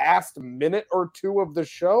the last minute or two of the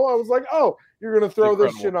show, I was like, oh, you're going to throw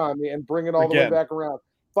this shit on me and bring it all the way back around.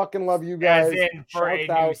 Fucking love you guys. As in for a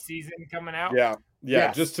new season coming out? Yeah.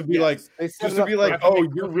 Yes. Just to be like, oh,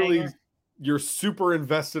 you're super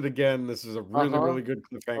invested again. This is a really good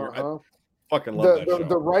cliffhanger. Fucking love that show.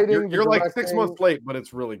 The writing, you're like 6 months late, but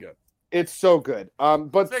it's really good. It's so good.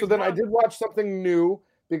 But so then I did watch something new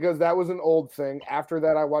because that was an old thing. After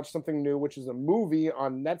that, I watched something new, which is a movie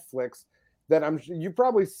on Netflix that you've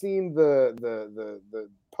probably seen the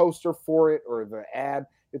poster for it or the ad.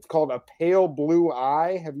 It's called A Pale Blue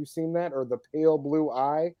Eye. Have you seen that? Or The Pale Blue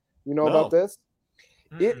Eye? You know about this?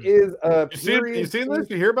 It is a period. You seen this?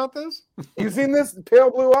 You hear about this? You seen this?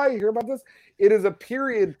 Pale Blue Eye? You hear about this? It is a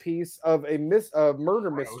period piece of a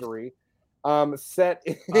murder mystery set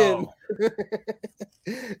in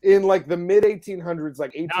in like the mid 1800s,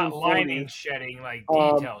 like 1840s. Not lining shedding, like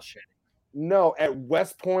detail shedding. No, at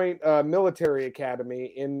West Point Military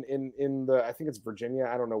Academy in the, I think it's Virginia.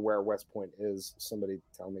 I don't know where West Point is. Somebody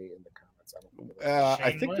tell me in the comments.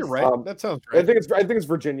 I think you're right. That sounds right. I think it's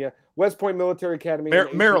Virginia. West Point Military Academy,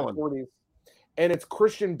 Maryland. 1840s. And it's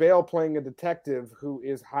Christian Bale playing a detective who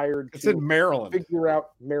is hired It's in Maryland. Figure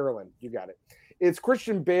out Maryland. You got it. It's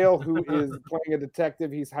Christian Bale who is playing a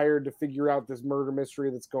detective. He's hired to figure out this murder mystery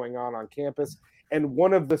that's going on campus. And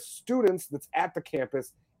one of the students that's at the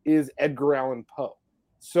campus is Edgar Allan Poe.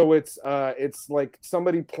 So it's like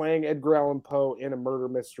somebody playing Edgar Allan Poe in a murder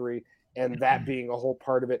mystery, and that being a whole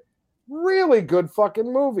part of it. Really good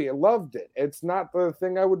fucking movie. I loved it. It's not the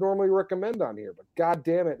thing I would normally recommend on here, but god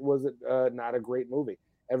damn it, was it not a great movie.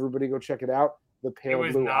 Everybody go check it out. The Pale Blue Eye.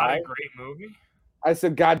 It was not a great movie? I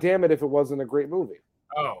said, god damn it if it wasn't a great movie.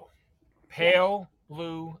 Oh. Pale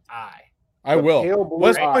Blue Eye. I will. Pale blue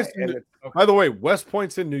West eye, Point's and by the way, West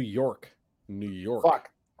Point's in New York. New York. Fuck.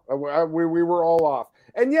 We were all off.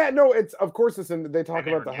 And yeah, no, it's of course it's in. They talk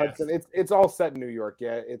about the guessed. Hudson. It's all set in New York.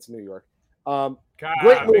 Yeah, it's New York. God,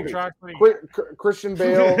 Great Big movie. Truck, Christian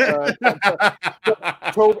Bale,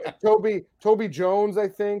 Toby Jones, I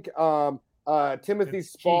think. Timothy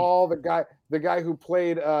Spall, the guy who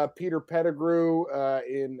played Peter Pettigrew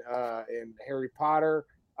in Harry Potter.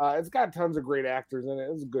 It's got tons of great actors in it.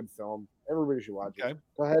 It's a good film. Everybody should watch it.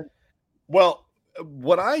 Go ahead. Well,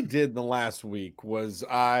 what I did the last week was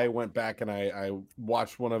I went back and I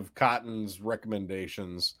watched one of Cotton's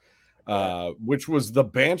recommendations, which was The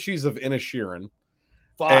Banshees of Inisherin.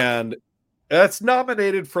 And that's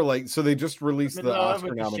nominated for so they just released the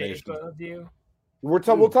Oscar nominations. We'll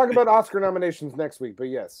talk about Oscar nominations next week, but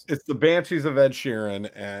yes. It's The Banshees of Ed Sheeran,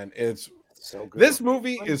 and it's so good. This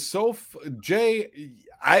movie is so Jay,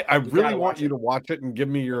 I really want you to watch it and give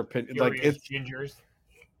me your opinion.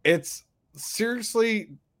 It's seriously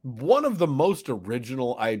one of the most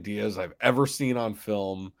original ideas I've ever seen on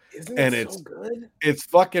film. Isn't it it's so good? It's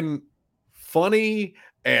fucking funny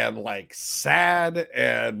and sad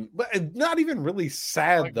and not even really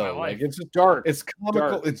sad though. Like it's just dark. It's comical.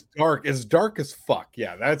 Dark. It's dark. It's dark as fuck.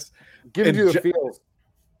 Yeah, that's gives you the feels.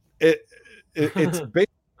 It's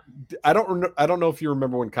I don't know if you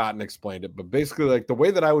remember when Cotton explained it, but basically like the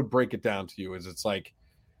way that I would break it down to you is it's like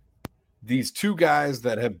these two guys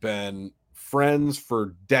that have been friends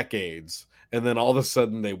for decades, and then all of a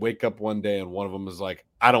sudden they wake up one day and one of them is like,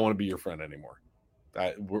 I don't want to be your friend anymore.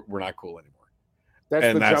 We're not cool anymore.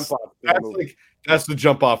 That's jump off. That's the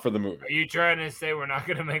jump off for the movie. Are you trying to say we're not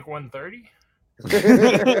going to make 130?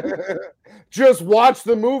 Just watch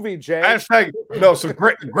the movie, Jay. No, so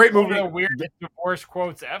great movie. One of the weirdest divorce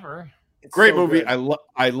quotes ever. It's great so movie. good.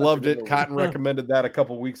 I loved it. Cotton recommended that a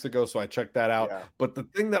couple weeks ago, so I checked that out. Yeah. But the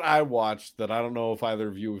thing that I watched that I don't know if either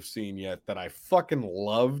of you have seen yet that I fucking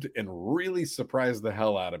loved and really surprised the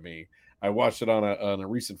hell out of me. I watched it on a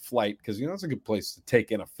recent flight because it's a good place to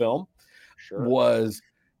take in a film. Sure. Was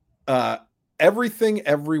Everything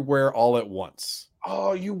Everywhere All at Once.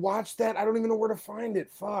 Oh, you watched that? I don't even know where to find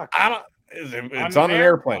it. Fuck. It's on an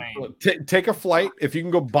airplane. Take a flight. If you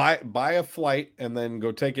can go buy a flight and then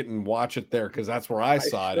go take it and watch it there, because that's where I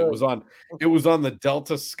saw it. It was on the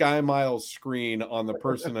Delta Sky Miles screen on the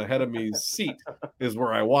person ahead of me's seat is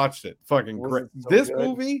where I watched it. Fucking great. This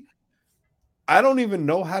movie, I don't even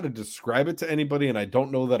know how to describe it to anybody, and I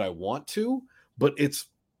don't know that I want to, but it's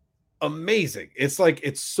amazing.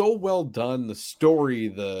 It's so well done. The story,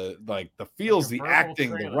 the feels, the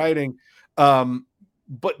acting, the writing.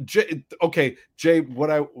 But Jay,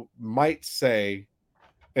 what I might say,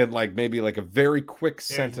 and maybe a very quick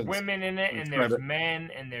sentence. There's women in it, and there's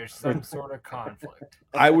men, and there's some sort of conflict.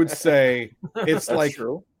 I would say it's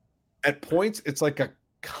true. At points, it's like a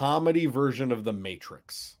comedy version of The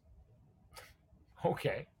Matrix.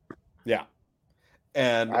 Okay. Yeah.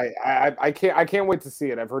 And I can't wait to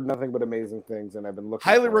see it. I've heard nothing but amazing things, and I've been looking.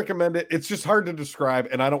 Highly recommend it. It's just hard to describe,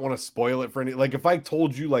 and I don't want to spoil it for any. If I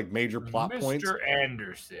told you major plot points, Mr.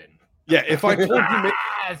 Anderson. Yeah, if I told you,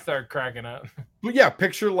 I start cracking up. But yeah,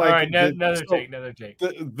 picture All right, another take.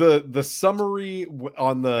 The summary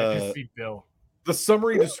on I just see Bill. The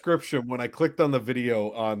summary description when I clicked on the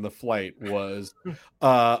video on the flight was,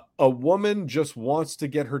 a woman just wants to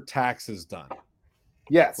get her taxes done.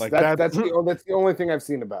 Yes, that's the only thing I've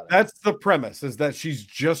seen about it. That's the premise, is that she's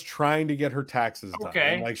just trying to get her taxes done.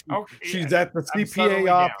 Okay. She's at the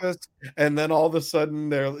CPA office, and then all of a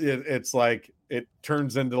sudden it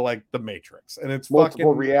turns into The Matrix, and it's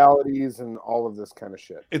multiple realities and all of this kind of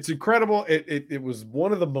shit. It's incredible. It was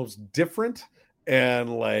one of the most different and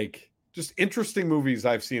just interesting movies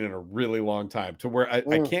I've seen in a really long time, to where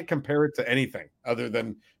I can't compare it to anything other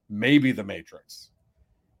than maybe The Matrix.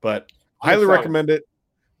 But highly recommend it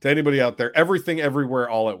to anybody out there. Everything Everywhere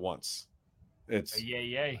All at Once. It's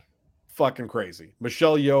yay. Fucking crazy.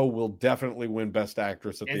 Michelle Yeoh will definitely win Best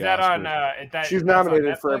Actress at the Oscars. She's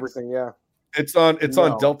nominated for everything. Yeah, it's on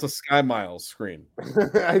Delta Sky Miles screen.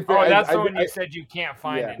 That's the one you said you can't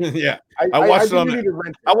find it. Yeah, I watched it on.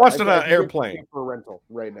 I watched it on an airplane for rental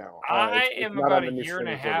right now. I am about a year and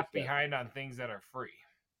a half behind on things that are free,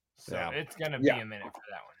 so it's gonna be a minute for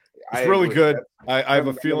that one. It's really good. I have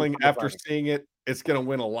a feeling after seeing it, it's going to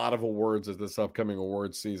win a lot of awards at this upcoming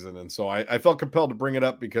awards season. And so I felt compelled to bring it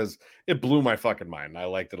up because it blew my fucking mind. I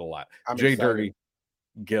liked it a lot. Jay Dirty,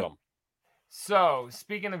 get them. So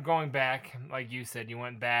speaking of going back, like you said, you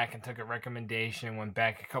went back and took a recommendation, went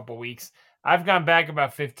back a couple weeks. I've gone back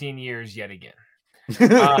about 15 years yet again.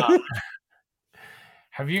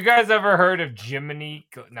 Have you guys ever heard of Jiminy?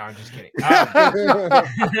 No, I'm just kidding.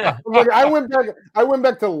 Look, I went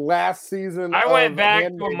back to last season. I went back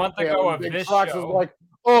to a month ago of this show. Was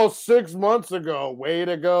like, 6 months ago. Way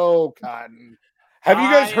to go, Cotton. Have you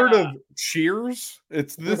guys heard of Cheers?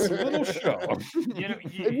 It's this little show.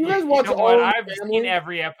 You guys watch I've seen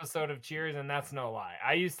every episode of Cheers, and that's no lie.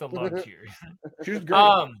 I used to love Cheers. Cheers,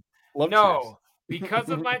 great. Love Cheers. Because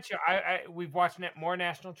of my we've watched more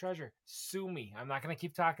National Treasure. Sue me. I'm not going to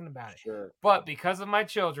keep talking about it. Sure. But because of my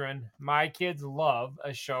children, my kids love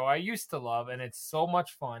a show I used to love, and it's so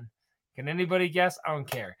much fun. Can anybody guess? I don't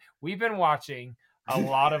care. We've been watching a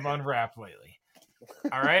lot of Unwrapped lately.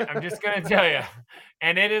 All right, I'm just gonna tell you,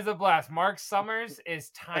 and it is a blast. Mark Summers is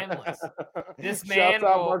timeless. This man,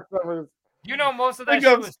 Mark Summers. You know, most of that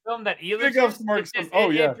show was filmed at Elitch's.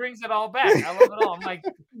 It brings it all back. I love it all. I'm like,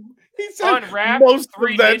 he said Unwrapped. Most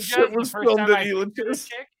Three of that ninjas, shit was filmed at Elitch's.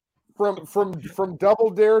 From Double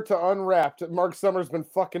Dare to Unwrapped, Mark Summers been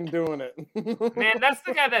fucking doing it. Man, that's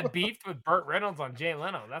the guy that beefed with Burt Reynolds on Jay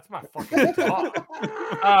Leno. That's my fucking dog.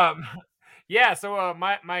 Yeah, so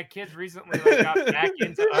my kids recently got back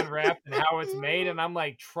into Unwrapped and how it's made, and I'm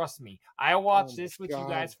like, trust me, I watch this with you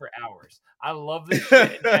guys for hours. I love this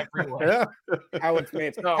shit in every way. How it's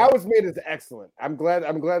made. How it's made is excellent. I'm glad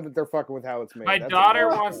that they're fucking with how it's made. My daughter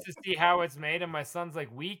wants to see how it's made, and my son's like,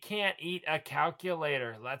 we can't eat a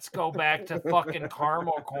calculator. Let's go back to fucking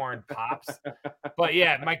caramel corn, Pops. But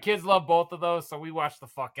yeah, my kids love both of those, so we watch the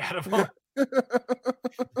fuck out of them.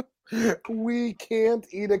 We can't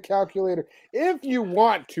eat a calculator. If you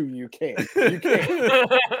want to, you can. You can.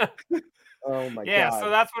 Oh my god. Yeah, so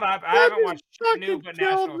that's what I haven't watched new but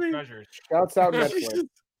National Treasures. Shouts out Netflix.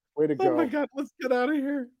 Way to go. Oh my god, let's get out of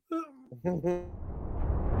here.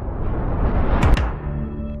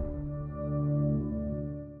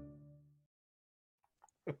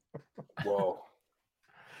 Whoa.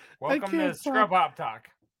 Welcome to Scrub Hop Talk.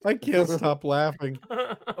 I can't stop laughing.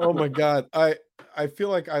 Oh my god. I feel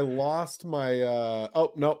like I lost my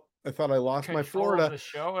oh no, I thought I lost my Florida. The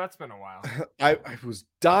show? That's been a while. I was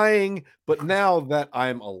dying, but now that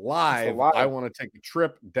I'm alive, I want to take a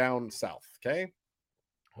trip down south. Okay.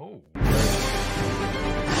 Oh.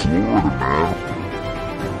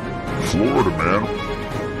 Florida man.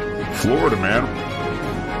 Florida man.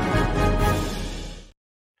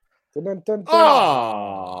 Dun, dun, dun.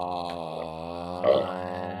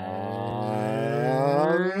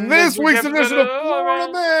 This week's edition of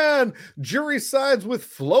Florida Man. Jury sides with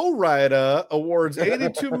Flo Rida, awards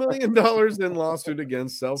 $82 million in lawsuit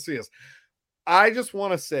against Celsius. I just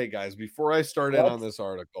want to say, guys, before I start in on this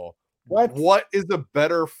article, what is a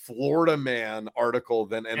better Florida Man article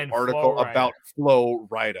than an article about Flo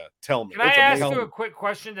Rida? Tell me. Can I ask you a quick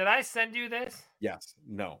question? Did I send you this? Yes.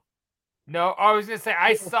 No. No, I was going to say,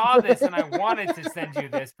 I saw this and I wanted to send you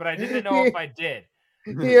this, but I didn't know if I did.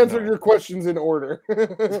 He answered your questions in order.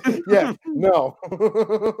 Yes, no.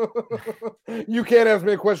 You can't ask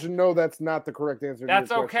me a question. No, that's not the correct answer.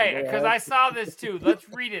 That's okay, because I saw this too. Let's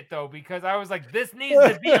read it though, because I was like, this needs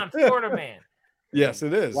to be on Florida Man. Yes,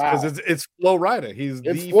 it is, because it's Flo Rida. He's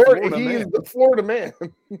the Florida man. He's the Florida Man.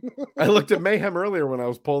 I looked at Mayhem earlier when I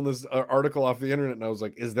was pulling this article off the internet, and I was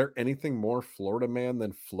like, is there anything more Florida Man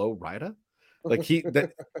than Flo Rida? Like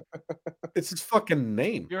it's his fucking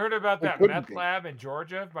name. You heard about that meth lab in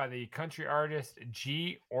Georgia by the country artist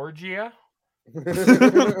G. Orgia? I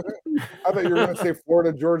thought you were going to say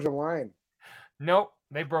Florida Georgia Line. Nope,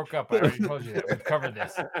 they broke up. I already told you that. We've covered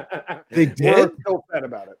this. They did? We're so sad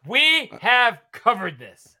about it. We have covered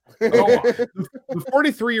this. Go on. The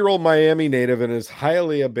 43-year-old Miami native and his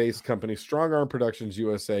Hialeah-based company, Strong Arm Productions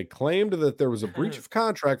USA, claimed that there was a breach of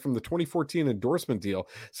contract from the 2014 endorsement deal,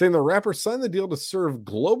 saying the rapper signed the deal to serve,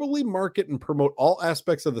 globally market, and promote all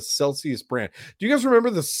aspects of the Celsius brand. Do you guys remember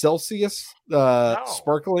the Celsius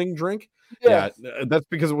sparkling drink? Yes. Yeah, that's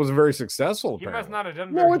because it was very successful. You must not have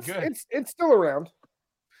done very good. It's still around.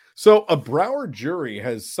 So a Broward jury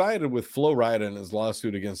has sided with Flo Rida in his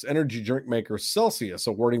lawsuit against energy drink maker Celsius,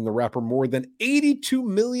 awarding the rapper more than $82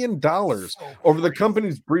 million over the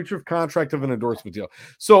company's breach of contract of an endorsement deal.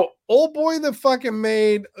 So old boy that fucking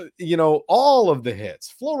made, all of the hits.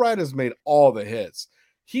 Flo Rida's made all the hits.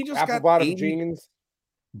 He just Apple got bottom jeans.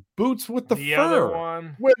 Boots with the fur. Other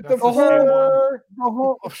one. With the fur.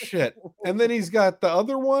 Oh, shit. And then he's got the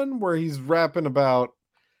other one where he's rapping about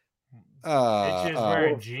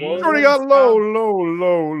wearing jeans. Already got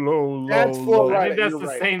low. That's Flo Rida. I think that's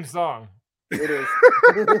the same song. It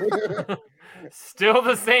is. Still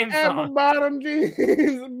the same song. Apple bottom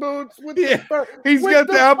jeans, boots with the fur. He's got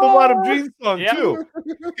the apple bottom jeans song too.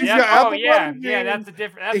 He's got apple bottom jeans. Yeah, that's a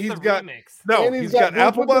different. That's the remix. No, he's got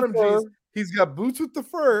apple bottom jeans. He's got Boots with the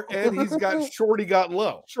Fur, and he's got Shorty Got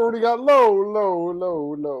Low. Shorty Got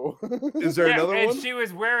Low. Is there another and one? she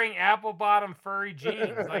was wearing apple bottom furry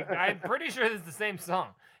jeans. Like I'm pretty sure this is the same song.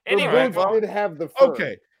 Anyway, did have the fur.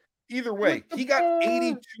 Okay. Either way, he got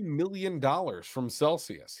 $82 million from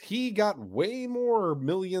Celsius. He got way more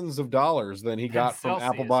millions of dollars than he got from Celsius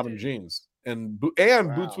Apple Bottom did. Jeans and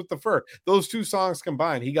Boots with the Fur. Those two songs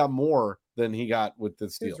combined, he got more than he got with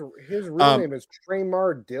this deal. His real name is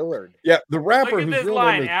Tremar Dillard. Yeah, the rapper Look at whose this real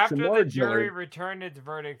line. name is After Tremar the jury Dillard. returned its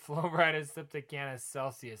verdict, Flo Rida sipped a can of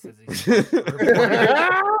Celsius as he That's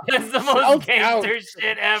the most gangster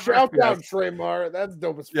shit ever. Shout out Tremar. That's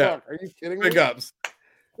dope as fuck. Are you kidding me? Big ups.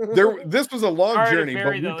 This was a long Sorry to journey, but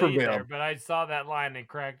bury we the lead prevailed. there, but I saw that line and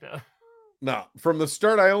cracked up. No, from the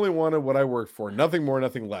start, I only wanted what I worked for. Nothing more,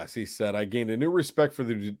 nothing less. He said, I gained a new respect for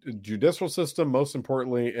the judicial system, most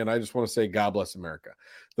importantly, and I just want to say, God bless America.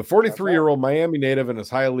 The 43-year-old Miami native and his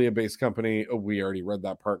Hialeah-based company, we already read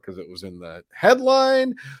that part because it was in the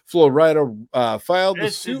headline. Flo Rida filed the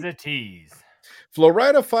suit. This is a tease. Flo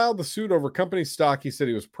Rida filed the suit over company stock he said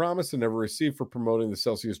he was promised and never received for promoting the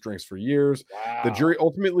Celsius drinks for years. Wow. The jury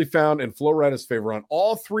ultimately found in Flo Rida's favor on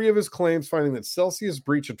all three of his claims, finding that Celsius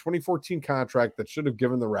breached a 2014 contract that should have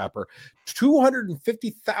given the rapper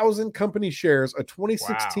 250,000 company shares, a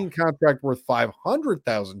 2016 contract worth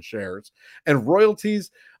 500,000 shares, and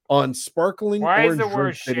royalties on sparkling Why is orange the word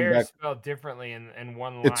drinks dating share back. spelled differently in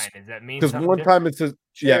one line? Does that mean Because something one different? time it says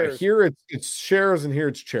Shares. here it's shares and here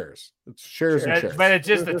it's chairs. It's shares and shares. But it's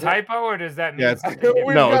just a typo, or does that mean? Yeah, it's- something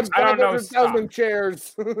We've No, got it's- I don't know. 500,000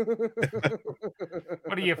 chairs.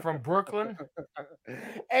 What are you from Brooklyn?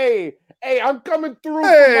 hey, I'm coming through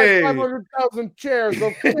Hey. for my 500,000 chairs.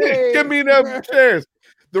 Okay, Give me them chairs.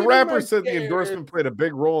 The Give me rapper my said the chairs. endorsement played a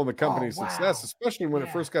big role in the company's wow. success, especially when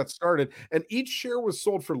it first got started. And each share was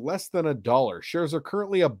sold for less than $1. Shares are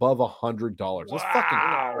currently above $100. That's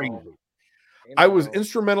fucking crazy. I was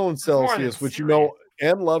instrumental in more than Celsius, which you know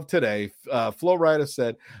and love today. Flo Rida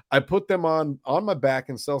said, I put them on my back,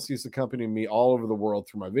 and Celsius accompanied me all over the world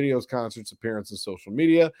through my videos, concerts, appearances, social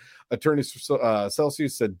media. Attorneys for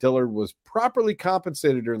Celsius said Dillard was properly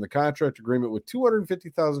compensated during the contract agreement with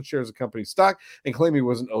 250,000 shares of company stock and claimed he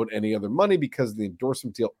wasn't owed any other money because the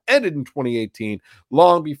endorsement deal ended in 2018,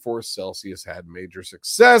 long before Celsius had major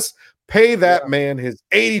success. Pay that man his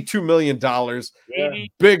 $82 million.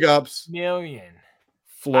 Big ups. Million.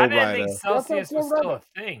 Flo I didn't Rida. think Celsius was still a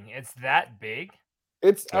thing. It's that big.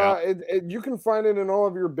 It's you can find it in all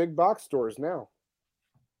of your big box stores now.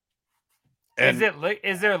 Is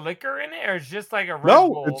there liquor in it, or it's just like a Red No,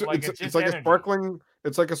 Bull? it's like a sparkling.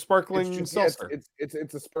 It's like a sparkling It's seltzer.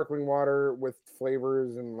 it's a sparkling water with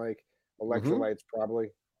flavors and like electrolytes, probably.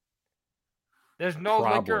 There's no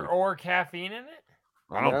liquor Probably. or caffeine in it.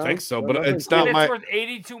 I don't think so, but nothing it's cool. not And my. it's worth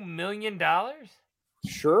 $82 million.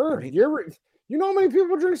 Sure. You know how many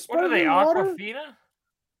people drink What are sparkling they? water? Aquafina?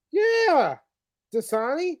 Yeah.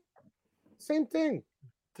 Dasani? Same thing.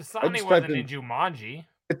 Dasani just wasn't typed in Jumanji.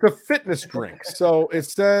 It's a fitness drink, so it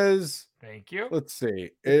says. Thank you. Let's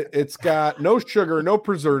see. It's got no sugar, no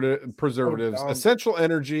preservatives, dumb. essential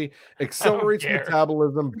energy, accelerates care.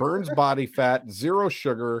 metabolism, burns body fat, zero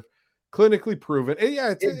sugar, clinically proven.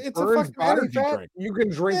 Yeah, it's It a burns fucking body energy fat. drink. You can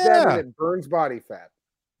drink that Yeah. and it burns body fat.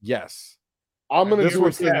 Yes. I'm gonna This do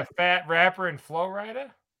was it. That fat rapper and Flo Rida?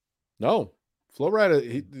 No. Flo Rida,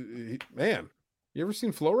 he man, you ever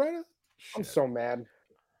seen Flo Rida? I'm so mad.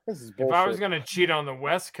 This is If bullshit. I was gonna cheat on the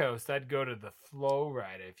West Coast, I'd go to the Flo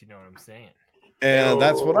Rida, if you know what I'm saying. And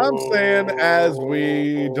that's what I'm saying as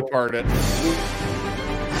we departed.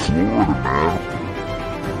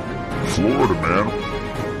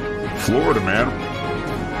 Florida, man.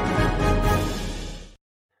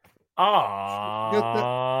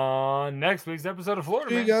 Next week's episode of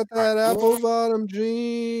Florida You Man. got that apple bottom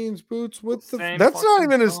jeans, boots with the. Same That's not fucking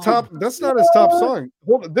even his song. top. That's not his top song.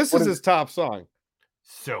 Hold on, this What is is- his top song.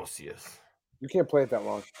 Celsius. You can't play it that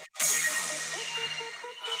long.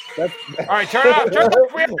 That's, All right, turn it up. Turn it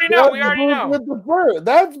up. We already know. We already know. With the fur.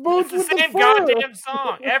 That's Boots It's the with same the fur. goddamn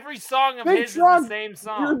song. Every song of Big his is Sean, the same You're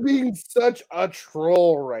song. being such a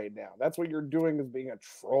troll right now. That's what you're doing, is being a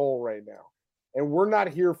troll right now. And we're not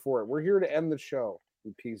here for it. We're here to end the show,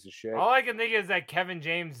 you piece of shit. All I can think is that Kevin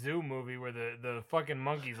James Zoo movie where the fucking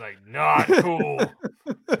monkey's like, not cool.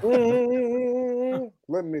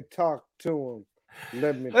 Let me talk to him.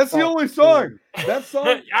 Let me. That's the talk only to song. him. That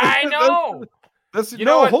song. I know. That's You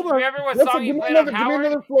know no. what? Hold on. Remember what That's song a- he give me played on another- give me Howard?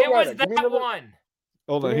 another It Flo was Rida. Give that me another- one.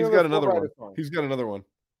 Hold on. Give me He's another got another Flo one. Rida song. He's got another one.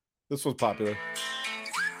 This one's popular.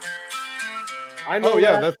 I know. Oh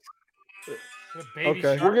yeah, that.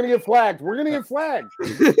 Okay. We're gonna get flagged. We're gonna get flagged.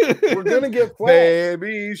 We're gonna get flagged.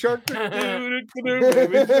 Baby shark. You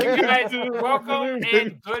guys, welcome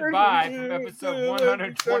and goodbye from episode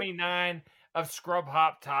 129 of Scrub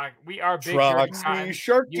Hop Talk. We are Big Dirty Cotton.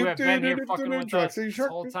 You have been here fucking with us this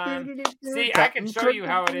whole time. See, I can show you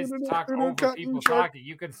how it is to talk over people talking.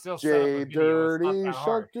 You can still set up a video. It's not that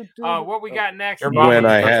hard. What we got next? When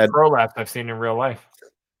I had prolapse I've seen in real life.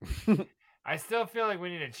 I still feel like we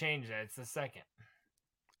need to change that. It's the second.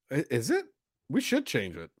 Is it? We should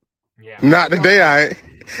change it. Yeah. Not today, I.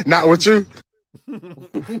 Not with you.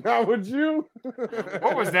 Not with you.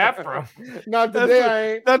 What was that from? Not today,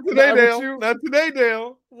 I ain't. Not today, Dale. Not today,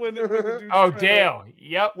 Dale. When Dale.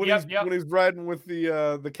 Yep. When he's riding with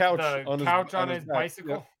the couch on his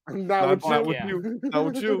bicycle. Yeah. Not with you. Not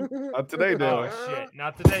with you. Not today, Dale. Oh shit.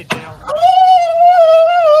 Not today, Dale.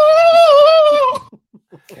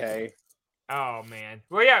 Okay. Oh man.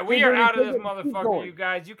 Well, yeah, we are out of this motherfucker, you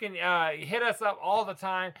guys. You can hit us up all the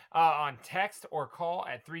time on text or call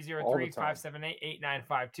at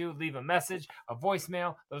 303-578-8952. Leave a message, a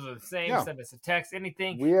voicemail. Those are the same. Yeah. Send us a text,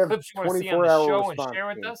 anything. We have clips you want to see on the show and share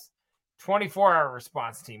with us. 24-hour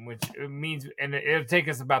response team, which means, and it'll take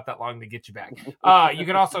us about that long to get you back. You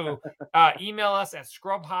can also email us at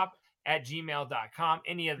scrubhop@gmail.com.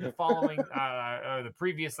 Any of the following or the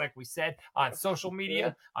previous, like we said, on social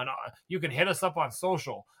media. You can hit us up on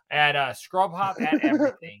social at scrubhop at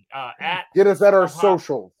everything. Get us at our Scrubhop.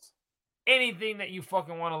 socials. Anything that you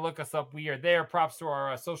fucking want to look us up, we are there. Props to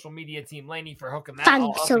our social media team, Lainey, for hooking that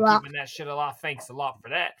all Thanks up a and lot. keeping that shit alive. Thanks a lot for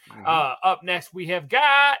that. Up next, we have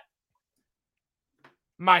got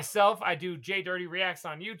myself. I do J Dirty Reacts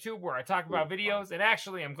on YouTube where I talk about videos. And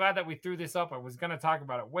actually, I'm glad that we threw this up. I was going to talk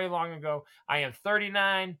about it way long ago. I am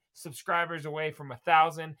 39 subscribers away from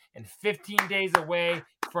 1,000 and 15 days away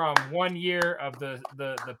from 1 year of the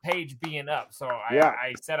page being up. So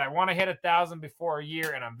I said I want to hit 1,000 before a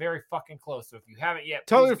year, and I'm very fucking close. So if you haven't yet,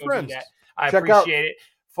 tell please your go friends. do that. I Check out- appreciate it.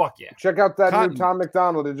 Fuck yeah. Check out that Cotton. new Tom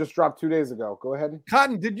McDonald. It just dropped 2 days ago. Go ahead.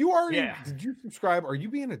 Cotton, did you already? Yeah. Did you subscribe? Are you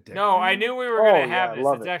being a dick? No, I knew we were going to have I this.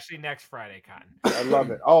 love It's it. actually next Friday, Cotton. I love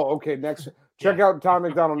it. Oh, okay. Check out Tom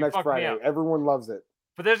McDonald You next fucked me Friday. up. Everyone loves it.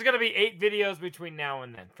 But there's going to be 8 videos between now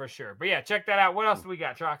and then for sure. But yeah, check that out. What else do we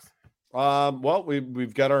got, Trox? Well,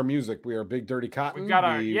 we've got our music. We are Big Dirty Cotton. We've got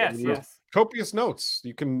our We yes. copious notes.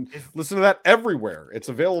 You can listen to that everywhere. It's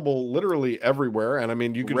available literally everywhere. And I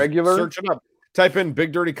mean, you can search it up. Type in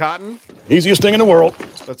Big Dirty Cotton. Easiest thing in the world.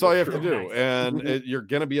 That's all you have to do, and you're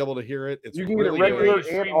gonna be able to hear it. It's You can really get it regular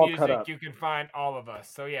good. and all cut music, up. you can find all of us.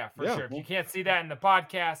 So yeah, for Yeah. sure. If you can't see that in the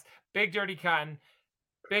podcast, Big Dirty Cotton,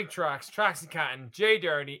 Big Trucks, Troxy Cotton, J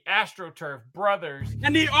Dirty, AstroTurf, Brothers.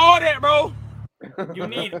 I need all that, bro. You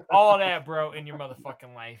need all that, bro, in your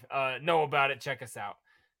motherfucking life. Know about it. Check us out.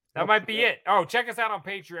 That might be it. Oh, check us out on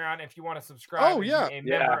Patreon if you want to subscribe. Oh, yeah. and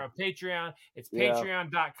be a member of Patreon. It's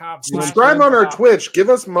patreon.com. Subscribe on our Twitch. Give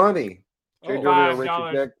us money.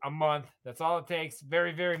 $5 a month. That's all it takes.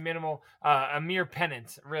 Very, very minimal. A mere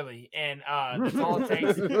penance, really. And that's all it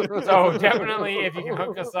takes. So definitely, if you can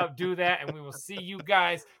hook us up, do that. And we will see you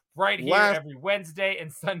guys right here every Wednesday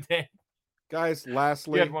and Sunday. Guys,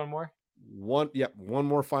 lastly, You had one more? One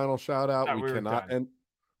more final shout out. Thought we were done.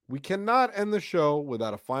 We cannot end the show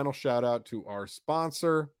without a final shout out to our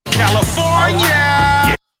sponsor,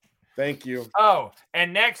 California. Thank you. Oh,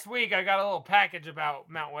 and next week I got a little package about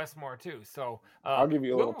Mount Westmore too. So I'll give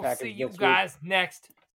you a little we'll package see you next week. guys next